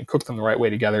right way and cook them the right way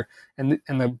together. And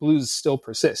the blues still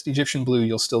persist. Egyptian blue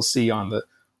you'll still see on the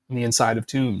inside of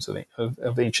tombs,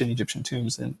 of ancient Egyptian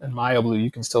tombs, and Maya blue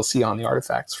you can still see on the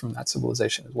artifacts from that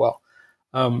civilization as well.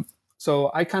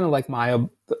 So I kind of like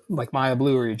Maya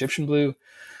blue or Egyptian blue.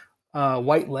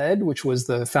 White lead, which was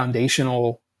the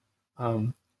foundational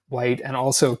white, and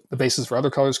also the basis for other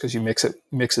colors, because you mix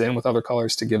it in with other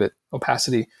colors to give it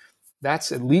opacity.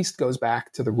 That's at least goes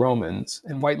back to the Romans.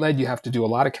 And white lead, you have to do a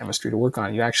lot of chemistry to work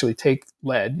on. You actually take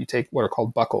lead, you take what are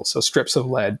called buckles, so strips of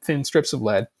lead, thin strips of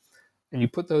lead, and you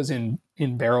put those in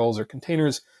barrels or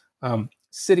containers,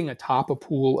 sitting atop a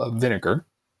pool of vinegar.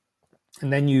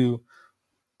 And then you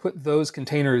put those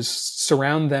containers,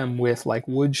 surround them with like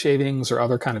wood shavings or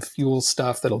other kind of fuel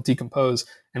stuff that'll decompose,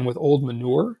 and with old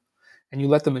manure. And you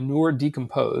let the manure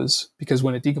decompose, because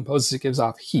when it decomposes, it gives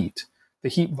off heat. The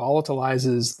heat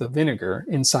volatilizes the vinegar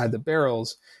inside the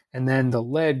barrels, and then the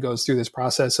lead goes through this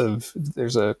process of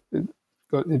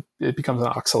it becomes an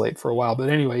oxalate for a while. But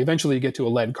anyway, eventually you get to a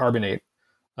lead carbonate.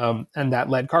 And that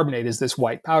lead carbonate is this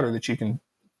white powder that you can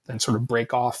then sort of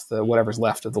break off the whatever's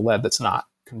left of the lead that's not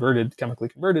chemically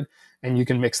converted, and you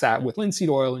can mix that with linseed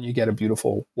oil and you get a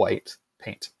beautiful white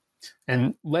paint.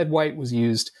 And lead white was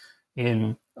used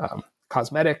in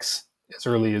cosmetics as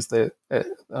early as that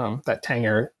Tang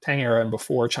era and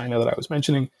before China that I was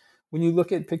mentioning. When you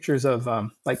look at pictures of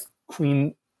like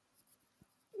Queen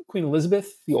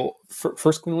Elizabeth, the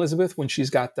first Queen Elizabeth, when she's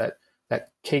got that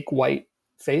cake white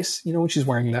face, when she's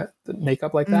wearing the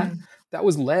makeup like that, that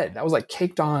was lead. That was like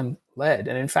caked on lead.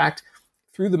 And in fact,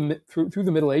 through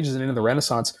the Middle Ages and into the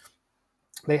Renaissance,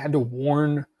 they had to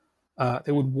warn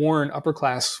upper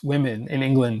class women in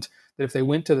England that if they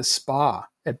went to the spa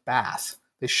at Bath,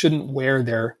 they shouldn't wear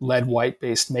their lead white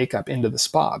based makeup into the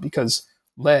spa, because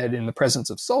lead in the presence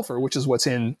of sulfur, which is what's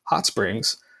in hot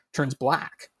springs, turns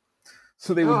black.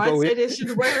 So they would go in. They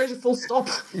should wear it full stop.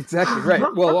 Exactly right.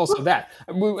 Well, also that,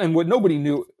 and what nobody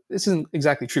knew, this isn't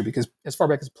exactly true, because as far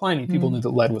back as Pliny, people knew that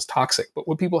lead was toxic. But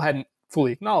what people hadn't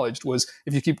fully acknowledged was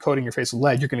if you keep coating your face with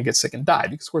lead, you're going to get sick and die,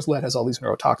 because of course lead has all these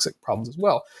neurotoxic problems as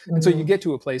well. And so you get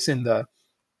to a place in the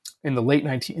late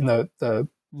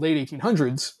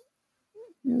 1800s,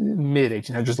 mid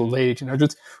 1800s, the late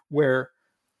 1800s, where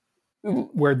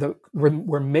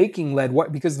we're making lead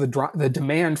white, because the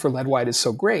demand for lead white is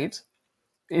so great,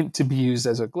 to be used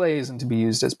as a glaze and to be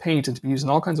used as paint and to be used in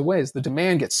all kinds of ways. The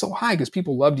demand gets so high because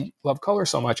people love color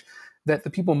so much that the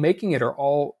people making it are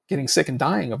all getting sick and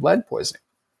dying of lead poisoning.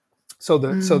 So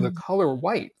the color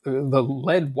white, the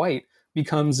lead white,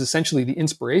 becomes essentially the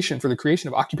inspiration for the creation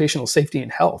of occupational safety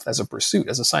and health as a pursuit,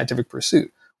 as a scientific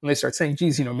pursuit. When they start saying,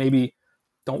 geez, maybe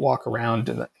don't walk around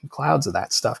in clouds of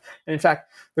that stuff. And in fact,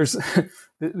 this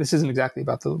isn't exactly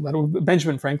about the lead.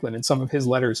 Benjamin Franklin, in some of his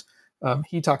letters,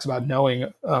 he talks about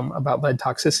knowing about lead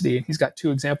toxicity, and he's got two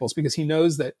examples, because he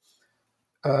knows that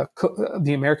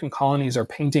the American colonies are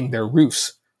painting their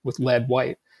roofs with lead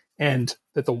white, and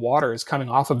that the water is coming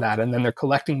off of that, and then they're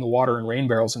collecting the water in rain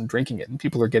barrels and drinking it, and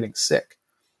people are getting sick.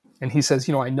 And he says,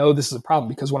 I know this is a problem,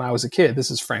 because when I was a kid,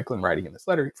 this is Franklin writing in this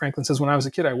letter, Franklin says, when I was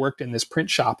a kid, I worked in this print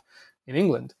shop in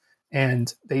England,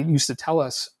 and they used to tell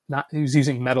us, he was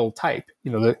using metal type,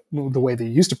 the way they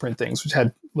used to print things, which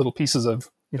had little pieces of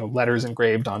letters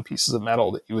engraved on pieces of metal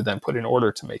that you would then put in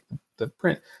order to make the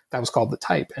print. That was called the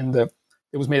type. And it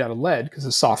was made out of lead because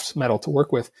it's soft metal to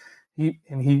work with.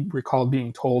 He recalled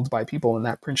being told by people in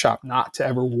that print shop not to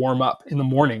ever warm up in the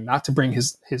morning, not to bring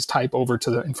his type over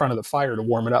to in front of the fire to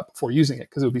warm it up before using it,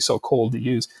 because it would be so cold to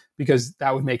use, because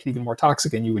that would make it even more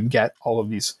toxic, and you would get all of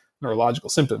these neurological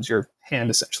symptoms. Your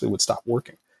hand essentially would stop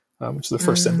working, which is the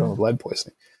first symptom of lead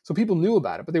poisoning. So people knew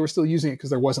about it, but they were still using it because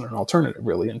there wasn't an alternative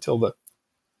really until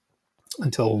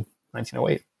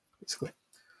 1908, basically.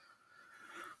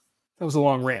 That was a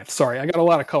long rant. Sorry, I got a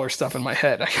lot of color stuff in my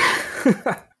head.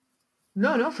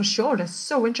 No, for sure. That's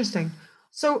so interesting.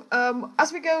 So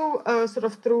as we go sort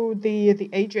of through the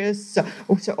ages, so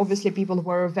obviously people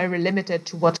were very limited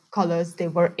to what colors they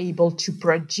were able to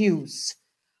produce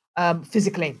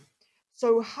physically.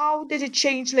 So how did it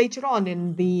change later on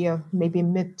in the maybe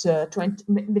mid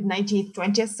 19th,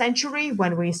 20th century,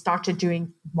 when we started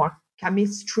doing more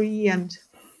chemistry and?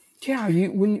 Yeah,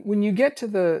 when you get to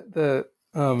the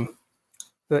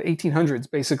 1800s,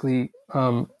 basically,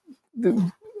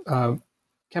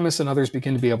 chemists and others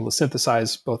begin to be able to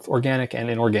synthesize both organic and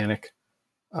inorganic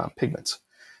pigments,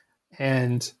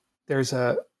 and there's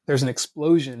an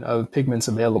explosion of pigments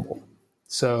available.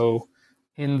 So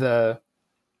in the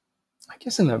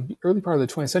early part of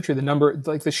the 20th century,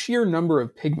 the sheer number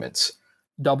of pigments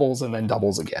doubles and then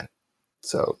doubles again.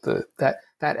 So that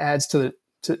adds to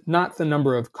not the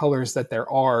number of colors that there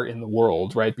are in the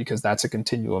world, right? Because that's a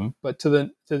continuum, but to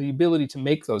the ability to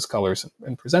make those colors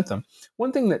and present them.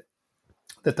 One thing that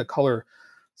the color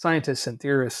scientists and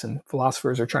theorists and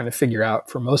philosophers are trying to figure out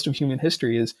for most of human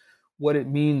history is what it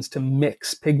means to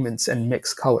mix pigments and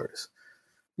mix colors.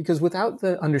 Because without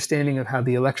the understanding of how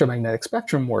the electromagnetic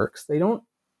spectrum works, they don't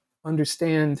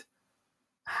understand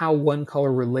how one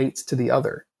color relates to the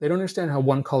other. They don't understand how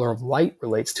one color of light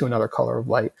relates to another color of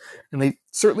light. And they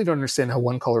certainly don't understand how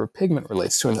one color of pigment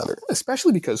relates to another,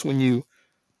 especially because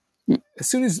as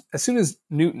soon as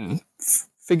Newton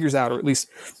figures out, or at least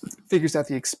figures out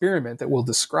the experiment that will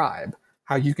describe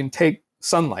how you can take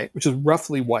sunlight, which is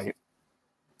roughly white,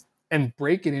 and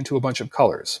break it into a bunch of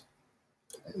colors,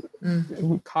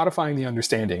 codifying the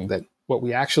understanding that what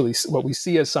we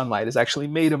see as sunlight is actually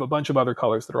made of a bunch of other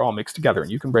colors that are all mixed together, and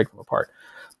you can break them apart.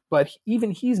 But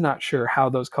even he's not sure how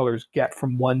those colors get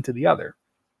from one to the other.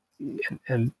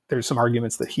 And there's some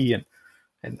arguments that he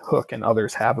and Hooke and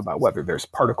others have about whether there's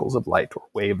particles of light or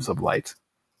waves of light,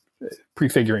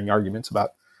 prefiguring arguments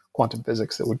about quantum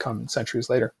physics that would come centuries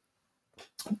later.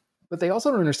 But they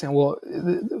also don't understand, well,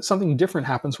 something different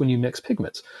happens when you mix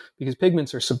pigments, because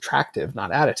pigments are subtractive,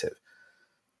 not additive.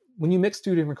 When you mix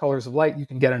two different colors of light, you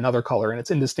can get another color, and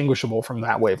it's indistinguishable from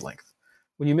that wavelength.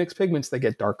 When you mix pigments, they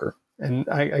get darker. And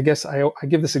I guess I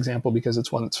give this example because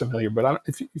it's one that's familiar, but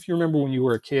if you remember when you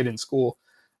were a kid in school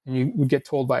and you would get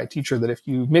told by a teacher that if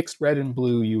you mixed red and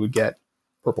blue, you would get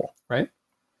purple, right?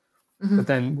 Mm-hmm. But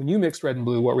then when you mixed red and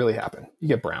blue, what really happened? You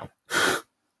get brown,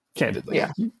 candidly,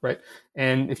 yeah. Right?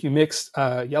 And if you mix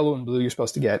yellow and blue, you're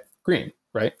supposed to get green,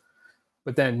 right?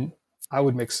 But then I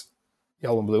would mix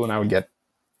yellow and blue and I would get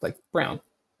like brown,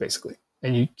 basically.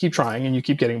 And you keep trying and you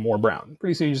keep getting more brown.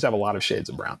 Pretty soon you just have a lot of shades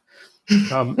of brown.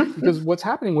 Because what's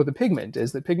happening with a pigment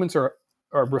is that pigments are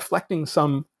reflecting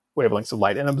some wavelengths of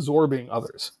light and absorbing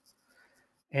others.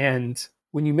 And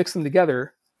when you mix them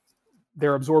together,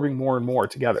 they're absorbing more and more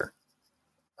together.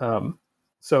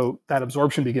 So that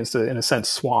absorption begins to, in a sense,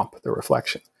 swamp the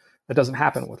reflection. That doesn't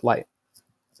happen with light.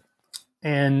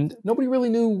 And nobody really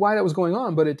knew why that was going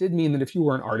on, but it did mean that if you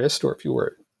were an artist or if you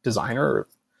were a designer or if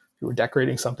you were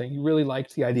decorating something, you really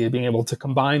liked the idea of being able to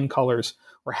combine colors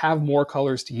or have more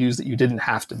colors to use that you didn't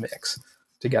have to mix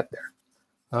to get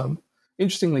there.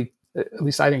 Interestingly, at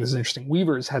least I think this is interesting,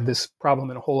 weavers had this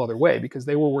problem in a whole other way because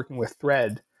they were working with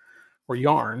thread or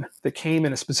yarn that came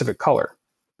in a specific color.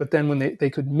 But then when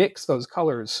they could mix those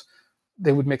colors,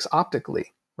 they would mix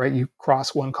optically, right? You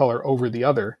cross one color over the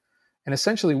other. And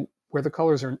essentially where the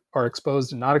colors are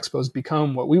exposed and not exposed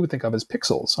become what we would think of as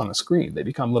pixels on a screen. They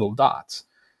become little dots.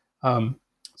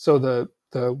 So the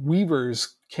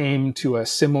weavers came to a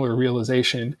similar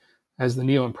realization as the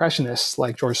neo-impressionists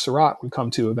like Georges Seurat would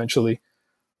come to eventually,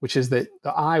 which is that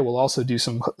the eye will also do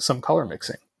some color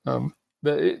mixing.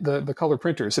 The color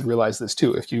printers had realized this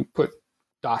too. If you put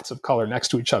dots of color next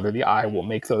to each other, the eye will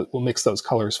mix those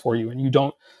colors for you. And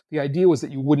the idea was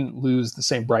that you wouldn't lose the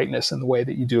same brightness in the way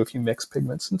that you do if you mix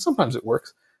pigments. And sometimes it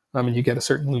works. And you get a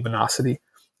certain luminosity.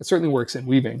 It certainly works in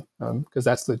weaving because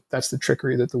that's the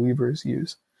trickery that the weavers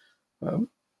use.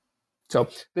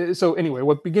 So anyway,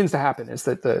 what begins to happen is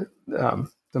that the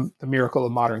miracle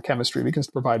of modern chemistry begins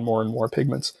to provide more and more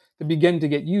pigments that begin to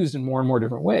get used in more and more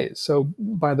different ways. So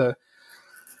by the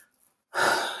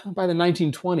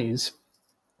 1920s,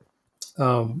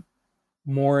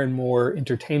 more and more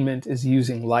entertainment is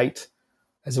using light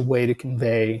as a way to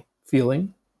convey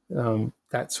feeling.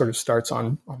 That sort of starts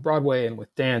on Broadway and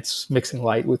with dance, mixing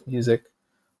light with music,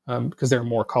 because there are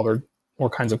more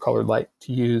kinds of colored light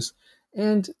to use,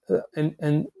 and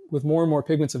with more and more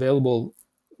pigments available,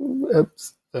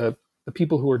 the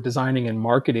people who are designing and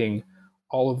marketing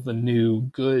all of the new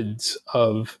goods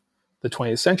of the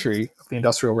 20th century, of the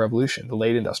Industrial Revolution, the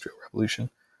late Industrial Revolution,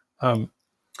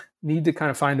 need to kind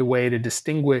of find a way to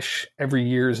distinguish every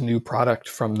year's new product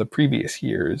from the previous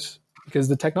year's, because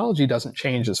the technology doesn't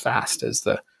change as fast as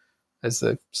the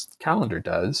calendar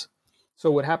does. So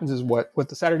what happens is what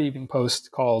the Saturday Evening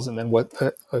Post calls, and then what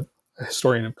a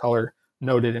historian of color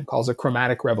noted and calls a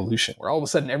chromatic revolution, where all of a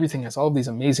sudden everything has all of these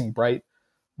amazing, bright,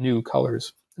 new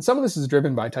colors. And some of this is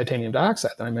driven by titanium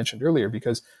dioxide that I mentioned earlier,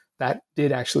 because that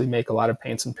did actually make a lot of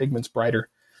paints and pigments brighter.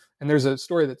 And there's a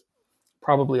story that's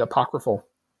probably apocryphal.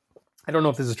 I don't know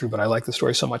if this is true, but I like the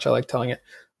story so much I like telling it,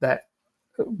 that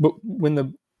when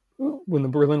the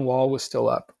Berlin Wall was still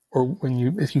up, or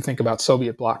if you think about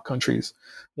Soviet bloc countries,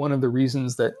 one of the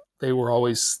reasons that they were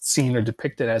always seen or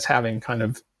depicted as having kind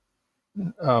of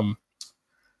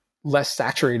less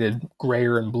saturated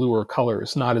grayer and bluer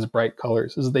colors, not as bright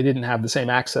colors, is that they didn't have the same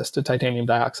access to titanium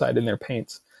dioxide in their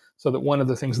paints. So that one of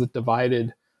the things that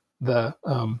divided the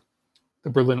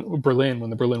Berlin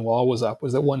when the Berlin Wall was up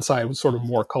was that one side was sort of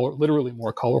literally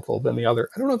more colorful than the other.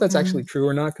 I don't know if that's actually true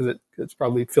or not, because it's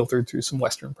probably filtered through some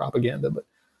Western propaganda, but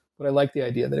I like the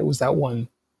idea that it was that one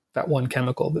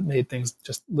chemical that made things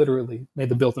just literally made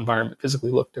the built environment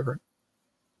physically look different.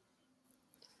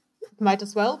 It might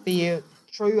as well be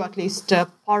true, at least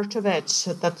part of it,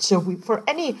 that we, for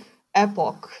any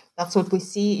epoch, that's what we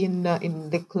see in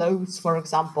the clothes, for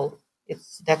example.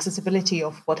 It's the accessibility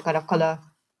of what kind of color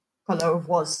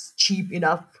was cheap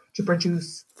enough to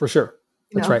produce. For sure.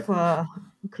 That's right.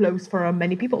 Clothes for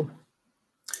many people.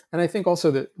 And I think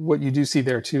also that what you do see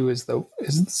there too is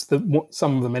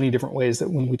some of the many different ways that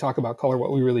when we talk about color,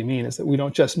 what we really mean is that we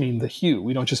don't just mean the hue,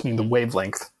 we don't just mean the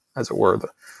wavelength, as it were,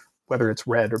 whether it's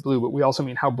red or blue, but we also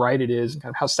mean how bright it is and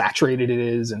kind of how saturated it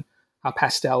is and how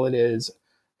pastel it is.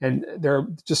 And there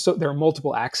are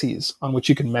multiple axes on which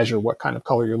you can measure what kind of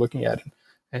color you're looking at.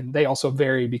 And they also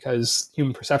vary because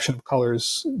human perception of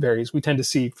colors varies. We tend to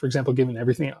see, for example, given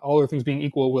all other things being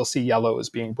equal, we'll see yellow as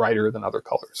being brighter than other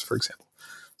colors, for example.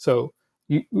 So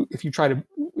if you try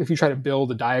to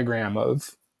build a diagram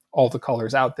of all the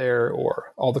colors out there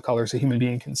or all the colors a human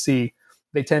being can see,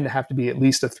 they tend to have to be at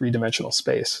least a three-dimensional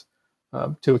space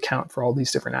to account for all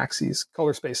these different axes.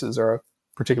 Color spaces are a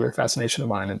particular fascination of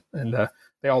mine, and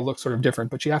they all look sort of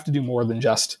different, but you have to do more than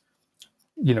just,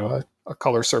 a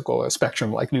color circle, a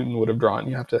spectrum like Newton would have drawn.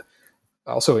 You have to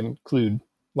also include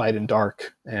light and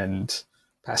dark and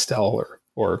pastel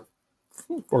or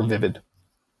vivid.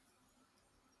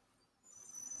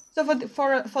 So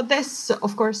for this,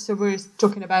 of course, we're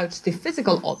talking about the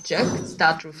physical objects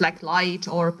that reflect light,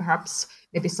 or perhaps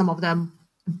maybe some of them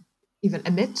even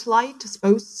emit light. I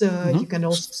suppose you can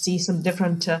also see some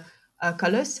different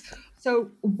colors.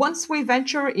 So once we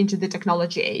venture into the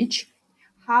technology age,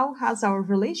 how has our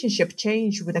relationship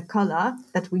changed with the color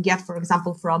that we get, for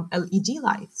example, from LED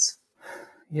lights?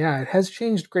 Yeah, it has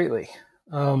changed greatly.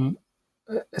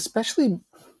 Especially,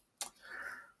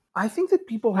 I think that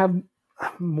people have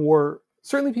more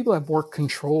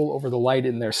control over the light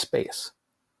in their space.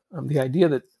 The idea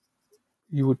that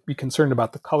you would be concerned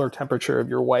about the color temperature of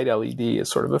your white LED is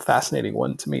sort of a fascinating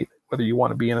one to me, whether you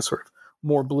want to be in a sort of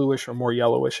more bluish or more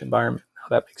yellowish environment, how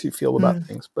that makes you feel about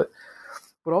things.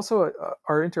 But also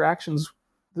our interactions,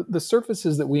 the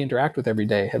surfaces that we interact with every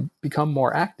day have become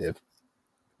more active.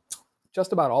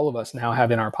 Just about all of us now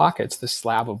have in our pockets this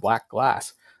slab of black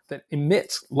glass that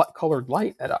emits colored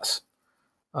light at us.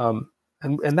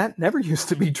 And that never used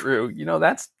to be true.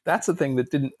 That's a thing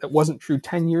that wasn't true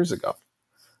 10 years ago.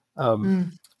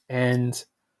 And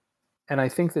I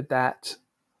think that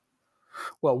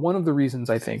one of the reasons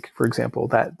I think, for example,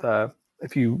 that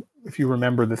if you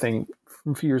remember the thing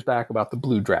from a few years back about the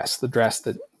blue dress, the dress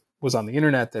that was on the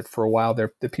internet that for a while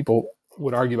the people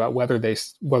would argue about whether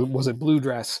was a blue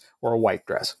dress or a white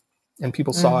dress. And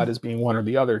people saw it as being one or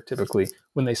the other typically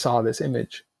when they saw this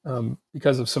image,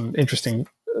 because of some interesting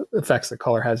effects that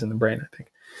color has in the brain, I think.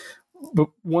 But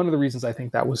one of the reasons I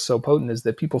think that was so potent is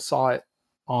that people saw it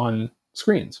on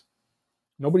screens.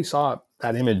 Nobody saw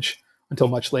that image until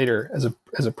much later as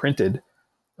a printed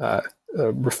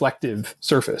reflective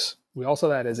surface. We all saw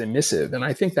that as emissive, and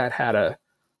I think that had an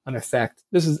effect.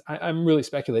 I'm really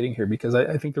speculating here because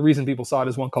I think the reason people saw it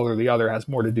as one color or the other has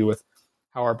more to do with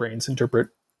how our brains interpret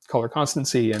color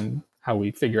constancy and how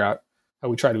we try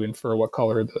to infer what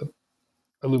color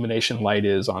illumination light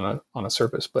is on a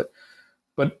surface. But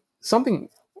something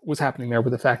was happening there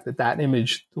with the fact that that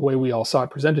image, the way we all saw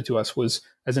it presented to us, was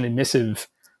as an emissive,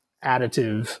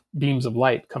 additive beams of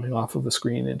light coming off of the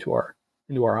screen into our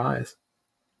eyes.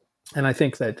 And I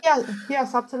think that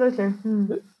yes, absolutely.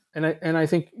 And I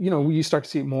think, you start to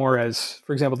see it more as,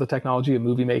 for example, the technology of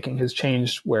movie making has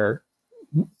changed, where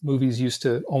movies used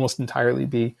to almost entirely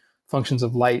be functions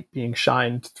of light being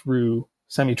shined through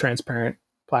semi-transparent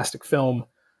plastic film,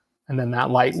 and then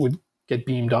that light would get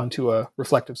beamed onto a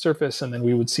reflective surface, and then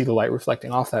we would see the light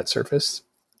reflecting off that surface.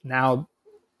 Now,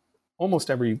 almost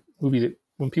every movie that,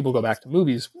 when people go back to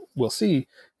movies, we'll see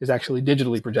is actually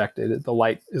digitally projected. The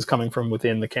light is coming from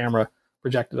within the camera,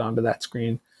 projected onto that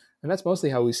screen. And that's mostly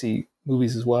how we see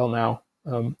movies as well now,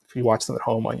 if you watch them at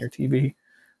home on your TV.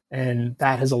 And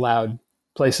that has allowed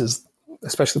places,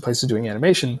 especially places doing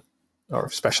animation or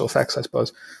special effects, I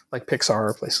suppose, like Pixar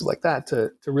or places like that,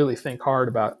 to really think hard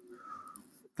about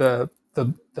the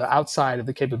outside of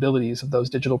the capabilities of those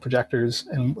digital projectors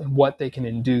and what they can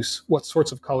induce, what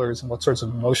sorts of colors and what sorts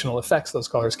of emotional effects those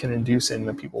colors can induce in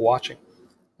the people watching.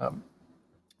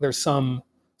 There's some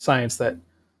science that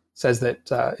says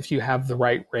that if you have the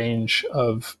right range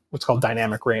of what's called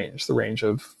dynamic range, the range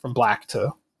of from black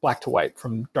to white,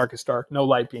 from darkest dark, no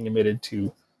light being emitted,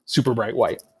 to super bright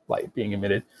white light being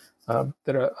emitted,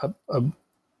 that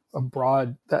a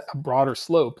broader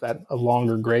slope, that a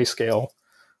longer grayscale,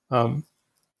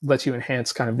 lets you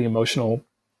enhance kind of the emotional,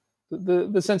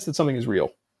 the sense that something is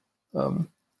real.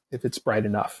 If it's bright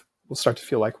enough, we'll start to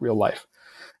feel like real life.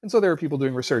 And so there are people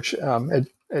doing research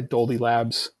at Dolby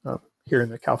Labs here in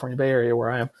the California Bay Area,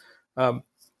 where I am,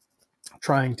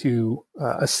 trying to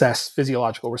assess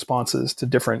physiological responses to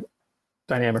different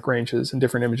dynamic ranges and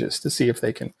different images to see if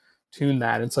they can tune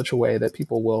that in such a way that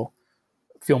people will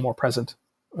feel more present,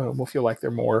 will feel like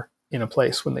they're more in a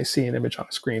place when they see an image on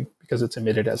a screen, because it's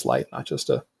emitted as light, not just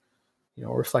a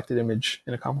reflected image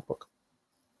in a comic book.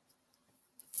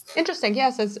 Interesting.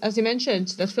 Yes, as you mentioned,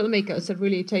 that filmmakers have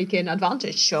really taken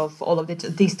advantage of all of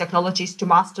these technologies to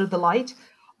master the light.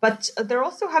 But there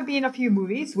also have been a few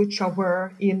movies which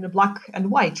were in black and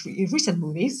white, recent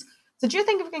movies. So do you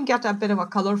think we can get a bit of a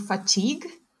color fatigue?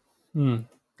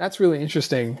 That's really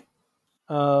interesting.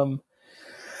 Black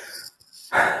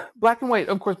and white,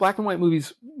 of course, black and white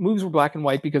movies were black and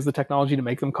white because the technology to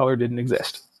make them color didn't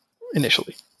exist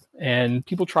initially. And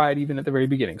people tried even at the very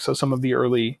beginning. So some of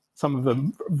the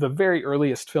very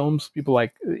earliest films, people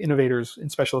like innovators in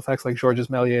special effects like Georges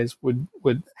Méliès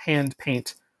would hand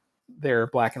paint their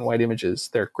black and white images,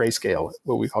 their grayscale,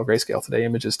 what we call grayscale today,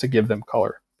 images, to give them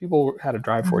color. People had a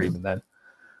drive for it even then.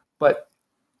 But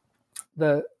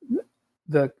the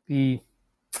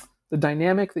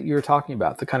dynamic that you're talking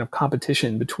about, the kind of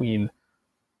competition between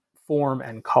form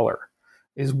and color,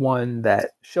 is one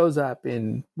that shows up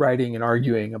in writing and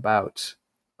arguing about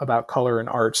color and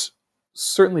arts,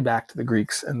 certainly back to the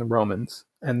Greeks and the Romans,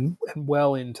 and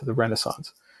well into the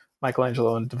Renaissance.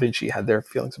 Michelangelo and Da Vinci had their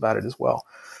feelings about it as well.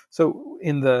 So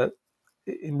in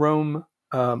Rome,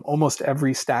 almost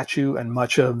every statue and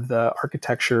much of the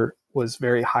architecture was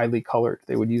very highly colored.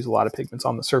 They would use a lot of pigments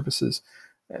on the surfaces.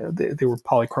 They were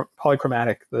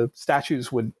polychromatic. The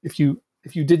statues would, if you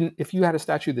had a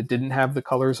statue that didn't have the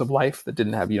colors of life, that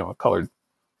didn't have a colored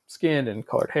skin and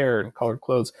colored hair and colored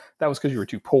clothes, that was because you were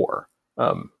too poor.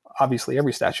 Obviously,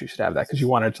 every statue should have that because you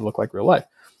want it to look like real life.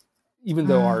 Even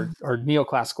though our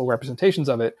neoclassical representations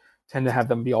of it tend to have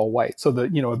them be all white. So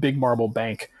a big marble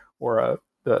bank or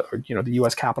the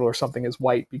U.S. Capitol or something is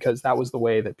white because that was the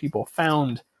way that people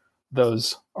found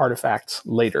those artifacts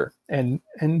later. And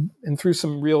through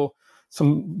some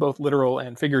both literal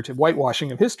and figurative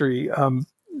whitewashing of history,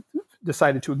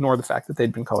 decided to ignore the fact that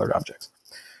they'd been colored objects.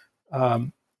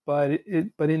 But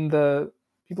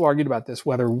people argued about this,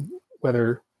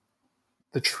 whether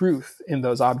the truth in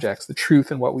those objects, the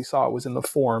truth in what we saw, was in the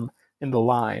form, in the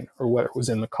line, or whether it was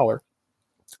in the color.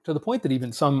 To the point that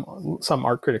even some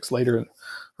art critics later in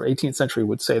the 18th century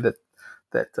would say that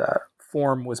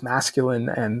form was masculine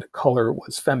and color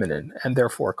was feminine, and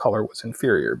therefore color was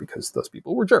inferior because those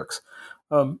people were jerks.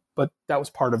 But that was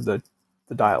part of the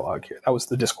dialogue here. That was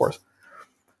the discourse.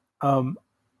 And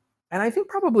I think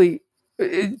probably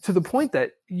to the point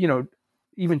that,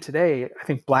 even today, I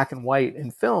think black and white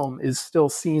in film is still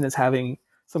seen as having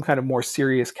some kind of more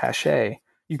serious cachet.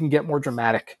 You can get more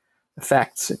dramatic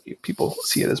effects. People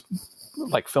see it as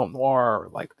like film noir, or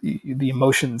like the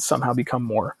emotions somehow become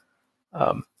more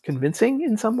convincing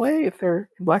in some way if they're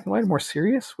in black and white, more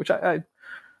serious, which I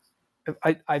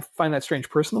find that strange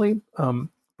personally.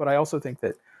 But I also think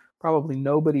that probably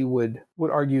nobody would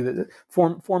argue that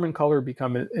form and color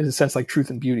become, in a sense, like truth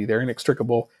and beauty. They're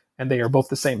inextricable, and they are both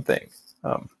the same thing.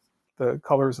 The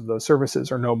colors of those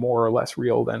surfaces are no more or less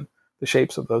real than the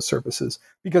shapes of those surfaces,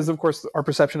 because, of course, our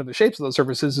perception of the shapes of those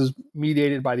surfaces is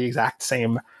mediated by the exact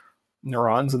same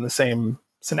neurons and the same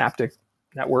synaptic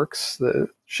networks. The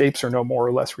shapes are no more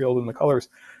or less real than the colors.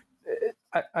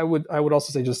 I would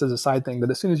also say, just as a side thing,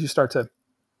 that as soon as you start to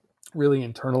really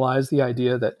internalize the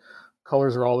idea that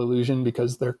colors are all illusion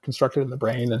because they're constructed in the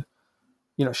brain, and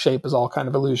shape is all kind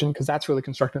of illusion because that's really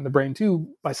constructed in the brain too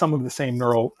by some of the same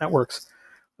neural networks,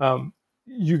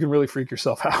 you can really freak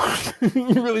yourself out.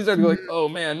 You really start to go like, oh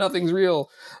man, nothing's real.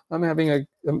 I'm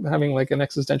having like an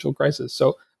existential crisis.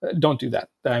 So don't do that.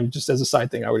 Just as a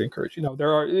side thing, I would encourage,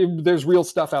 there's real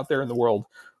stuff out there in the world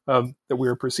that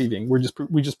we're perceiving.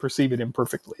 We just perceive it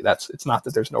imperfectly. It's not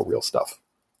that there's no real stuff.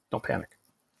 Don't panic.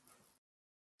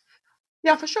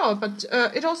 Yeah, for sure. But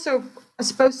it also, I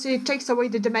suppose, it takes away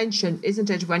the dimension, isn't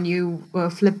it? When you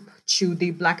flip to the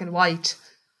black and white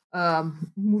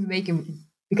movie making,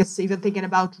 because even thinking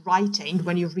about writing,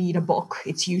 when you read a book,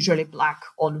 it's usually black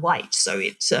on white, so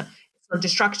it's not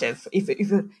destructive. If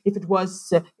it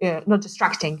was not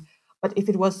distracting, but if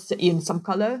it was in some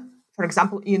color, for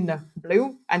example, in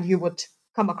blue, and you would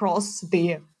come across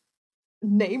the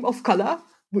name of color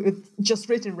with just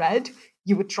written red,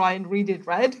 you would try and read it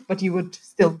red, but you would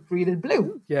still read it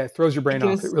blue. Yeah, it throws your brain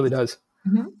off. It really does.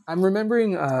 Mm-hmm. I'm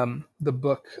remembering the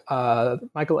book,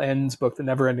 Michael End's book, The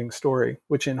Neverending Story,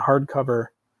 which in hardcover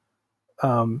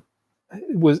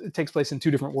it takes place in two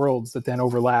different worlds that then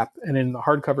overlap. And in the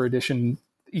hardcover edition,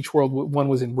 each world, one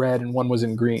was in red and one was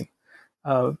in green.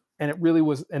 And it really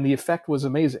was, and the effect was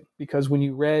amazing, because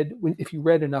if you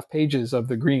read enough pages of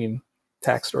the green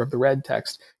text or of the red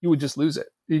text, you would just lose it.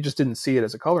 You just didn't see it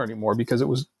as a color anymore because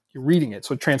you're reading it.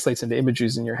 So it translates into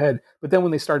images in your head. But then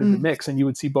when they started to mix and you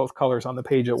would see both colors on the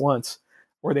page at once,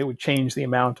 or they would change the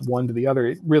amount of one to the other,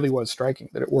 it really was striking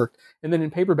that it worked. And then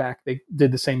in paperback, they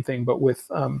did the same thing, but with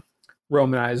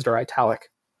romanized or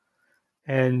italic.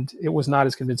 And it was not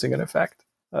as convincing an effect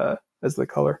as the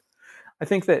color. I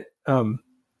think that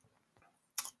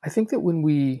when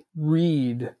we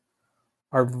read,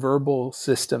 our verbal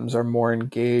systems are more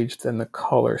engaged than the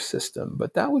color system,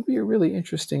 but that would be a really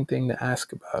interesting thing to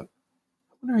ask about.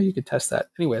 I wonder how you could test that.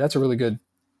 Anyway, that's you got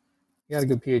a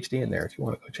good PhD in there if you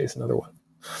want to go chase another one.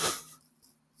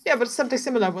 Yeah, but something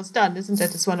similar was done, isn't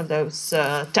it? It's one of those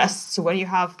tests where you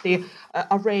have the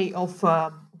array of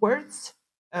words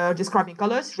describing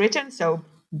colors written, so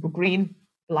green,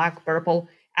 black, purple,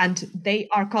 and they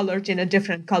are colored in a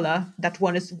different color. That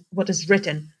one is what is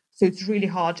written. So it's really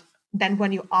hard. Then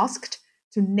when you asked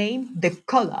to name the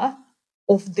color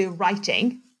of the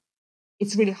writing,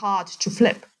 it's really hard to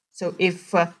flip. So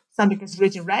if something is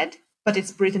written red, but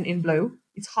it's written in blue,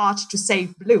 it's hard to say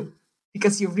blue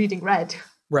because you're reading red.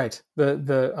 Right.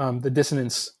 The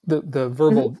dissonance, the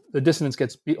verbal, the dissonance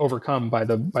gets overcome by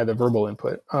the verbal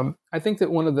input. I think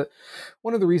that one of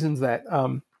the reasons that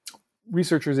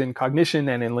researchers in cognition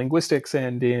and in linguistics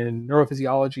and in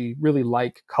neurophysiology really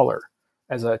like color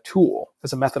as a tool,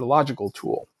 as a methodological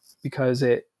tool, because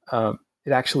it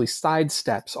actually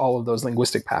sidesteps all of those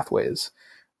linguistic pathways,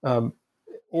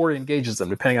 or engages them,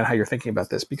 depending on how you're thinking about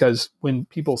this. Because when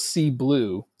people see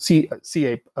blue, see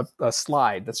a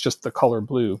slide that's just the color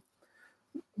blue,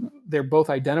 they're both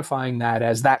identifying that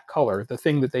as that color, the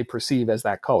thing that they perceive as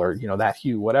that color, that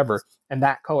hue, whatever, and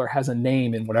that color has a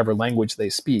name in whatever language they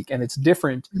speak, and it's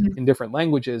different in different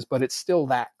languages, but it's still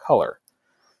that color.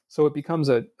 So it becomes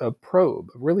a probe,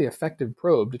 a really effective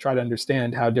probe to try to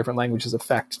understand how different languages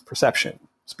affect perception,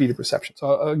 speed of perception.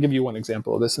 So I'll give you one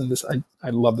example of this, and I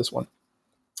love this one.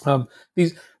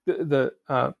 These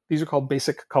are called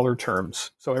basic color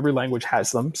terms. So every language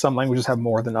has them. Some languages have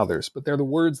more than others, but they're the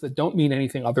words that don't mean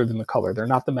anything other than the color. They're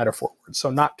not the metaphor words. So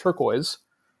not turquoise,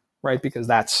 right? Because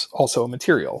that's also a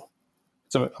material.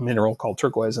 It's a mineral called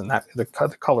turquoise, and that the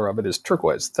color of it is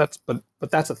turquoise. But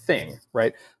that's a thing,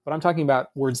 right? But I'm talking about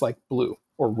words like blue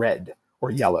or red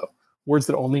or yellow, words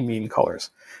that only mean colors.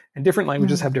 And different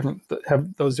languages have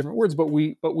those different words. But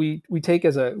we take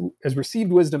as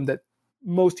received wisdom that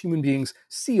most human beings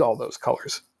see all those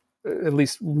colors. At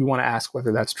least we want to ask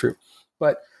whether that's true.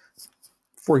 But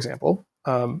for example,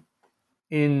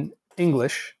 in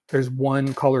English, there's one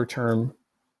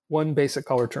basic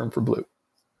color term for blue.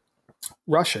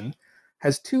 Russian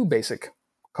has two basic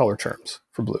color terms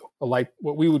for blue,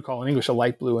 what we would call in English a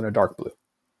light blue and a dark blue.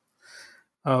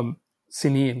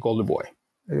 Sini and goluboi.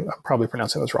 I'm probably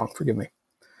pronouncing those wrong. Forgive me.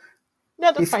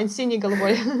 No, that's fine. Sini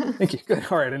goluboi. Thank you. Good.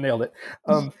 All right, I nailed it.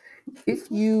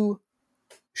 If you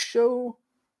show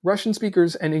Russian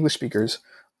speakers and English speakers,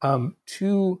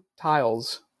 two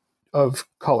tiles of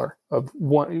color of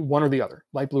one or the other,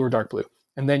 light blue or dark blue.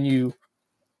 And then you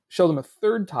show them a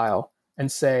third tile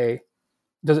and say,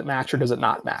 does it match or does it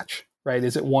not match? Right?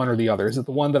 Is it one or the other? Is it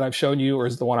the one that I've shown you or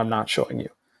is it the one I'm not showing you?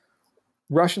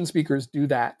 Russian speakers do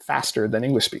that faster than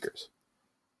English speakers.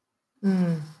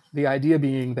 The idea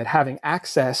being that having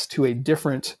access to a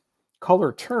different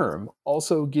color term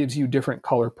also gives you different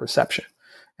color perception.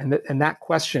 And that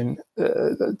question,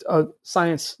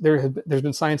 science, there's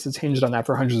been science that's hinged on that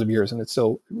for hundreds of years, and it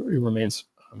remains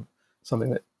something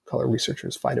that color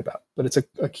researchers fight about. But it's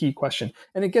a key question.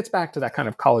 And it gets back to that kind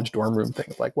of college dorm room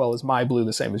thing of like, well, is my blue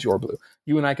the same as your blue?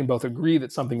 You and I can both agree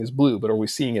that something is blue, but are we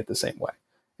seeing it the same way?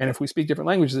 And if we speak different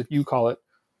languages, if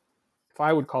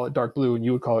I would call it dark blue and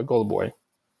you would call it Goluboy,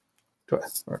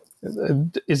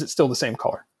 is it still the same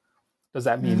color? Does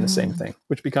that mean the same thing?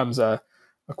 Which becomes a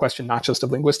question not just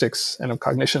of linguistics and of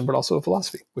cognition, but also of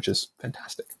philosophy, which is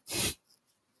fantastic.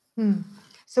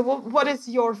 So what is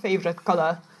your favorite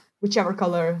color, whichever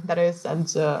color that is, and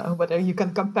whether you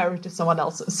can compare it to someone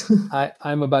else's?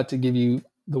 I'm about to give you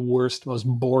the worst, most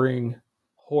boring,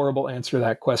 horrible answer to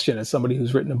that question as somebody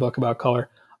who's written a book about color.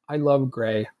 I love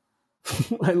gray.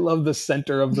 I love the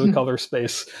center of the color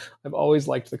space. I've always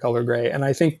liked the color gray. And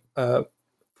I think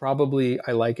probably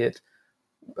I like it.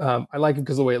 I like it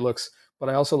because of the way it looks, but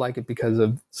I also like it because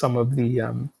of some of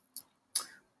the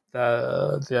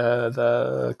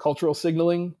cultural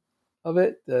signaling of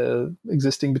it,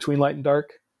 existing between light and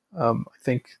dark. I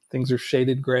think things are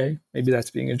shaded gray. Maybe that's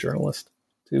being a journalist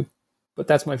too, but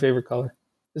that's my favorite color.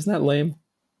 Isn't that lame?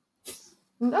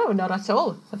 No, not at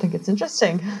all. I think it's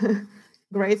interesting.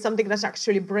 Gray is something that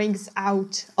actually brings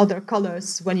out other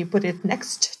colors when you put it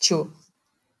next to.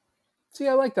 See,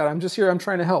 I like that. I'm just here. I'm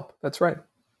trying to help. That's right.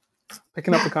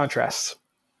 Picking up the contrasts.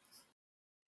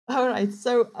 All right.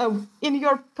 So in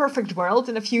your perfect world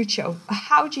in the future,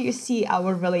 how do you see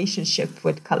our relationship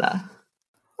with color?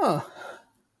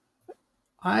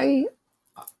 I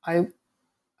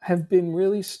have been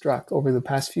really struck over the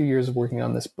past few years of working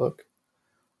on this book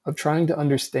of trying to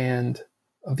understand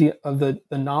of the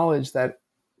knowledge that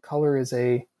color is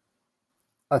a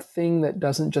thing that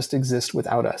doesn't just exist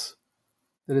without us.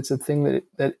 That it's a thing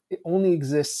that it only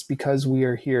exists because we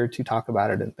are here to talk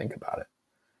about it and think about it.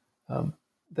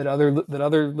 That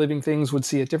other living things would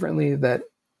see it differently. That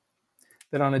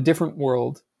on a different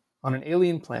world, on an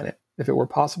alien planet, if it were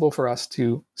possible for us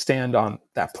to stand on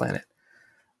that planet,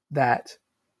 that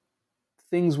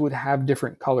things would have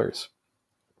different colors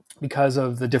because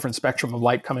of the different spectrum of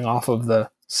light coming off of the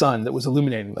sun that was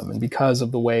illuminating them, and because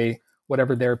of the way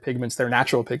whatever their pigments, their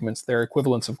natural pigments, their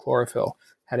equivalents of chlorophyll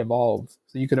had evolved.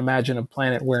 So you could imagine a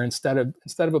planet where instead of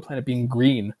a planet being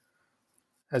green,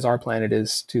 as our planet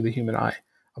is to the human eye,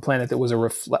 a planet that was a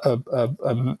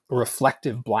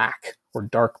reflective black or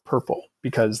dark purple,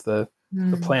 because the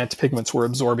plant pigments were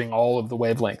absorbing all of the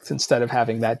wavelengths instead of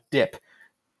having that dip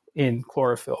in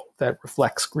chlorophyll that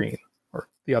reflects green or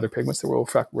the other pigments that will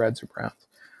reflect reds or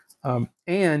browns.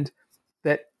 And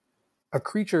that a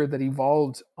creature that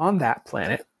evolved on that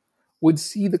planet would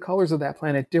see the colors of that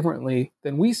planet differently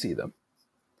than we see them,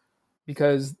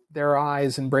 because their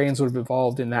eyes and brains would have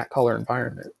evolved in that color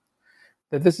environment.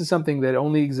 That this is something that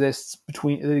only exists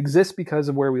because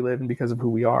of where we live and because of who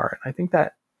we are. And I think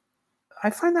that I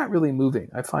find that really moving.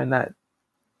 I find that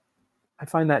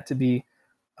to be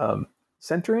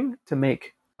centering, to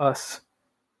make us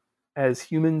as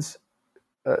humans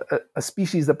a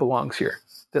species that belongs here,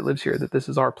 that lives here, that this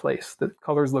is our place, that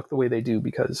colors look the way they do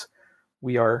because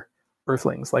we are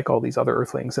earthlings like all these other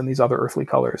earthlings and these other earthly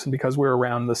colors, and because we're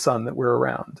around the sun that we're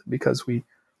around, because we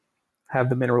have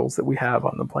the minerals that we have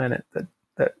on the planet,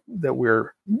 that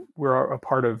we're a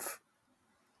part of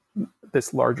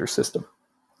this larger system.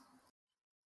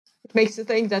 It makes you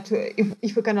think that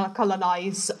if we can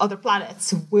colonize other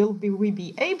planets, will we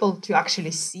be able to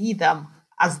actually see them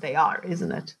as they are,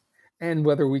 isn't it? And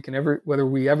whether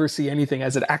we ever see anything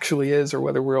as it actually is, or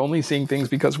whether we're only seeing things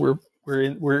because we're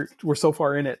so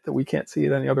far in it that we can't see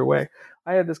it any other way.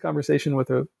 I had this conversation with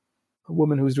a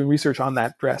woman who was doing research on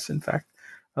that dress, in fact,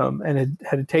 and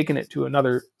had taken it to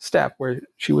another step where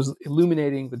she was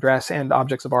illuminating the dress and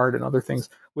objects of art and other things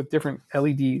with different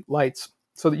LED lights,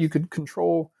 so that you could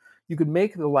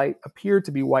make the light appear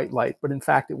to be white light, but in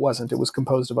fact it wasn't. It was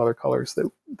composed of other colors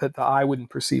that the eye wouldn't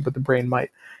perceive, but the brain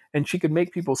might. And she could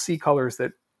make people see colors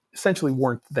that essentially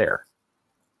weren't there.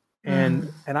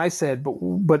 And I said,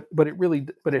 but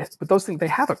those things, they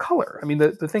have a color. I mean,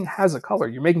 the thing has a color.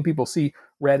 You're making people see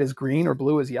red as green or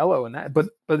blue as yellow, and that, but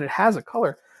it has a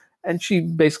color. And she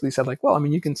basically said, like, well, I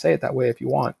mean, you can say it that way if you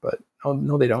want, but oh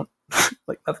no, they don't.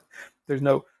 like there's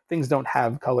no, things don't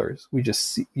have colors.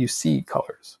 You see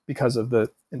colors because of the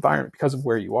environment, because of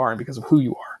where you are and because of who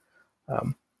you are.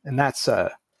 And that's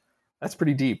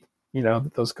pretty deep.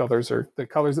 Those colors are the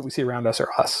colors that we see around us are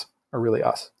really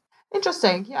us.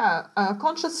 Interesting. Yeah.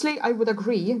 Consciously, I would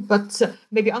agree, but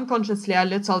maybe unconsciously a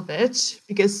little bit,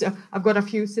 because I've got a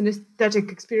few synesthetic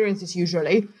experiences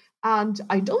usually, and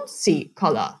I don't see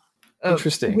color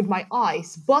Interesting. with my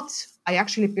eyes, but I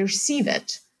actually perceive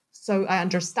it. So I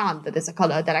understand that there's a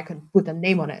color that I can put a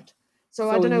name on it. So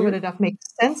I don't know whether that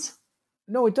makes sense.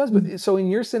 No, it does. But so in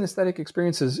your synesthetic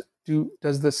experiences,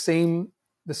 does the same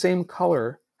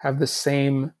color have the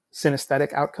same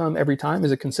synesthetic outcome every time?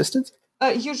 Is it consistent?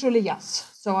 Usually,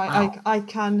 yes. So I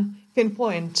can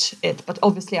pinpoint it, but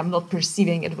obviously I'm not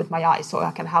perceiving it with my eyes, so I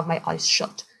can have my eyes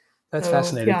shut. That's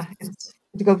fascinating. Yeah,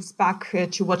 it goes back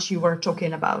to what you were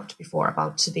talking about before,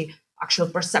 about the actual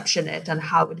perception and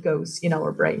how it goes in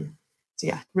our brain. So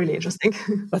yeah, really interesting.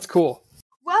 That's cool.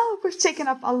 Well, we've taken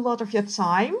up a lot of your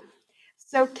time.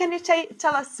 So can you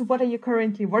tell us, what are you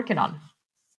currently working on?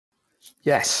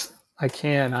 Yes, I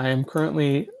can. I am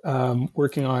currently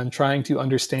working on trying to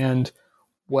understand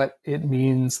what it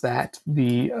means that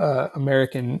the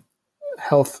American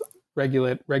health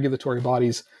regulatory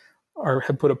bodies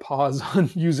have put a pause on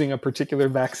using a particular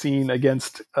vaccine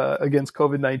against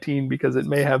COVID-19 because it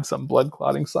may have some blood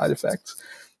clotting side effects.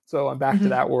 So I'm back to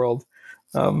that world.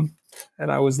 And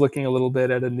I was looking a little bit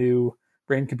at a new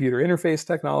brain-computer interface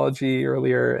technology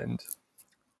earlier, and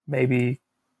maybe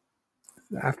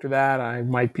after that I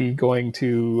might be going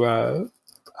to,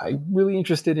 I'm really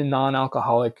interested in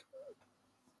non-alcoholic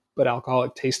but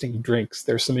alcoholic tasting drinks.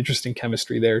 There's some interesting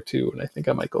chemistry there too, and I think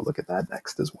I might go look at that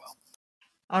next as well.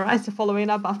 All right, so following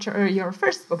up after your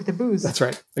first book, The Booze. That's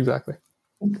right, exactly.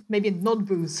 Maybe not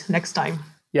booze next time.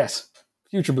 Yes,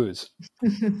 future booze.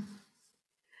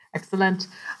 Excellent.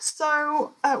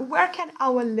 So where can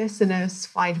our listeners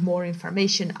find more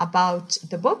information about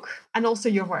the book and also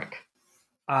your work?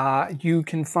 You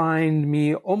can find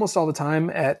me almost all the time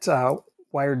at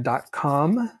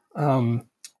wired.com,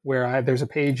 where there's a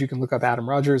page you can look up Adam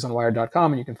Rogers on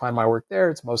wired.com, and you can find my work there.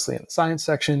 It's mostly in the science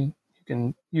section. You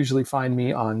can usually find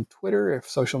me on Twitter if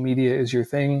social media is your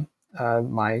thing.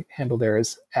 My handle there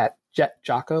is at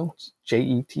JetJocko,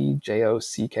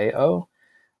 JetJocko.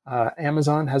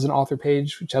 Amazon has an author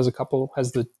page, which has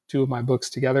the two of my books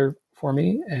together for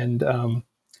me. And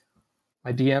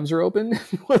my DMs are open.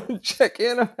 If you want to check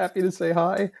in, I'm happy to say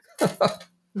hi.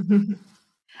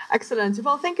 Excellent.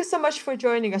 Well, thank you so much for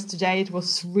joining us today. It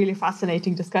was really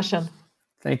fascinating discussion.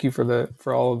 Thank you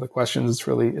for all of the questions.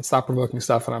 It's thought-provoking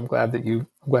stuff, and I'm glad you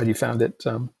found it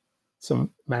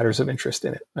some matters of interest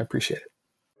in it. I appreciate it.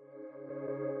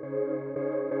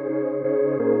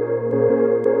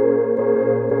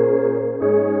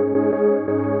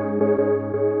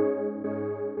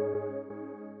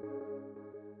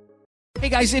 Hey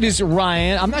guys, it is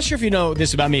Ryan. I'm not sure if you know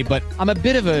this about me, but I'm a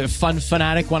bit of a fun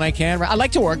fanatic when I can. I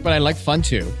like to work, but I like fun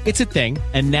too. It's a thing.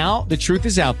 And now the truth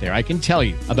is out there. I can tell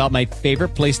you about my favorite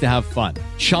place to have fun.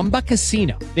 Chumba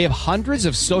Casino. They have hundreds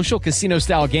of social casino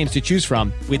style games to choose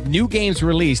from with new games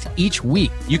released each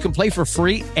week. You can play for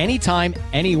free anytime,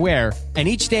 anywhere. And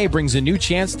each day brings a new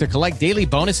chance to collect daily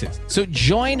bonuses. So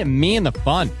join me in the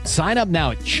fun. Sign up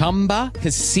now at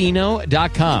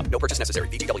ChumbaCasino.com. No purchase necessary.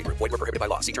 VGW Group. Void where prohibited by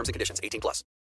law. See terms and conditions. 18+.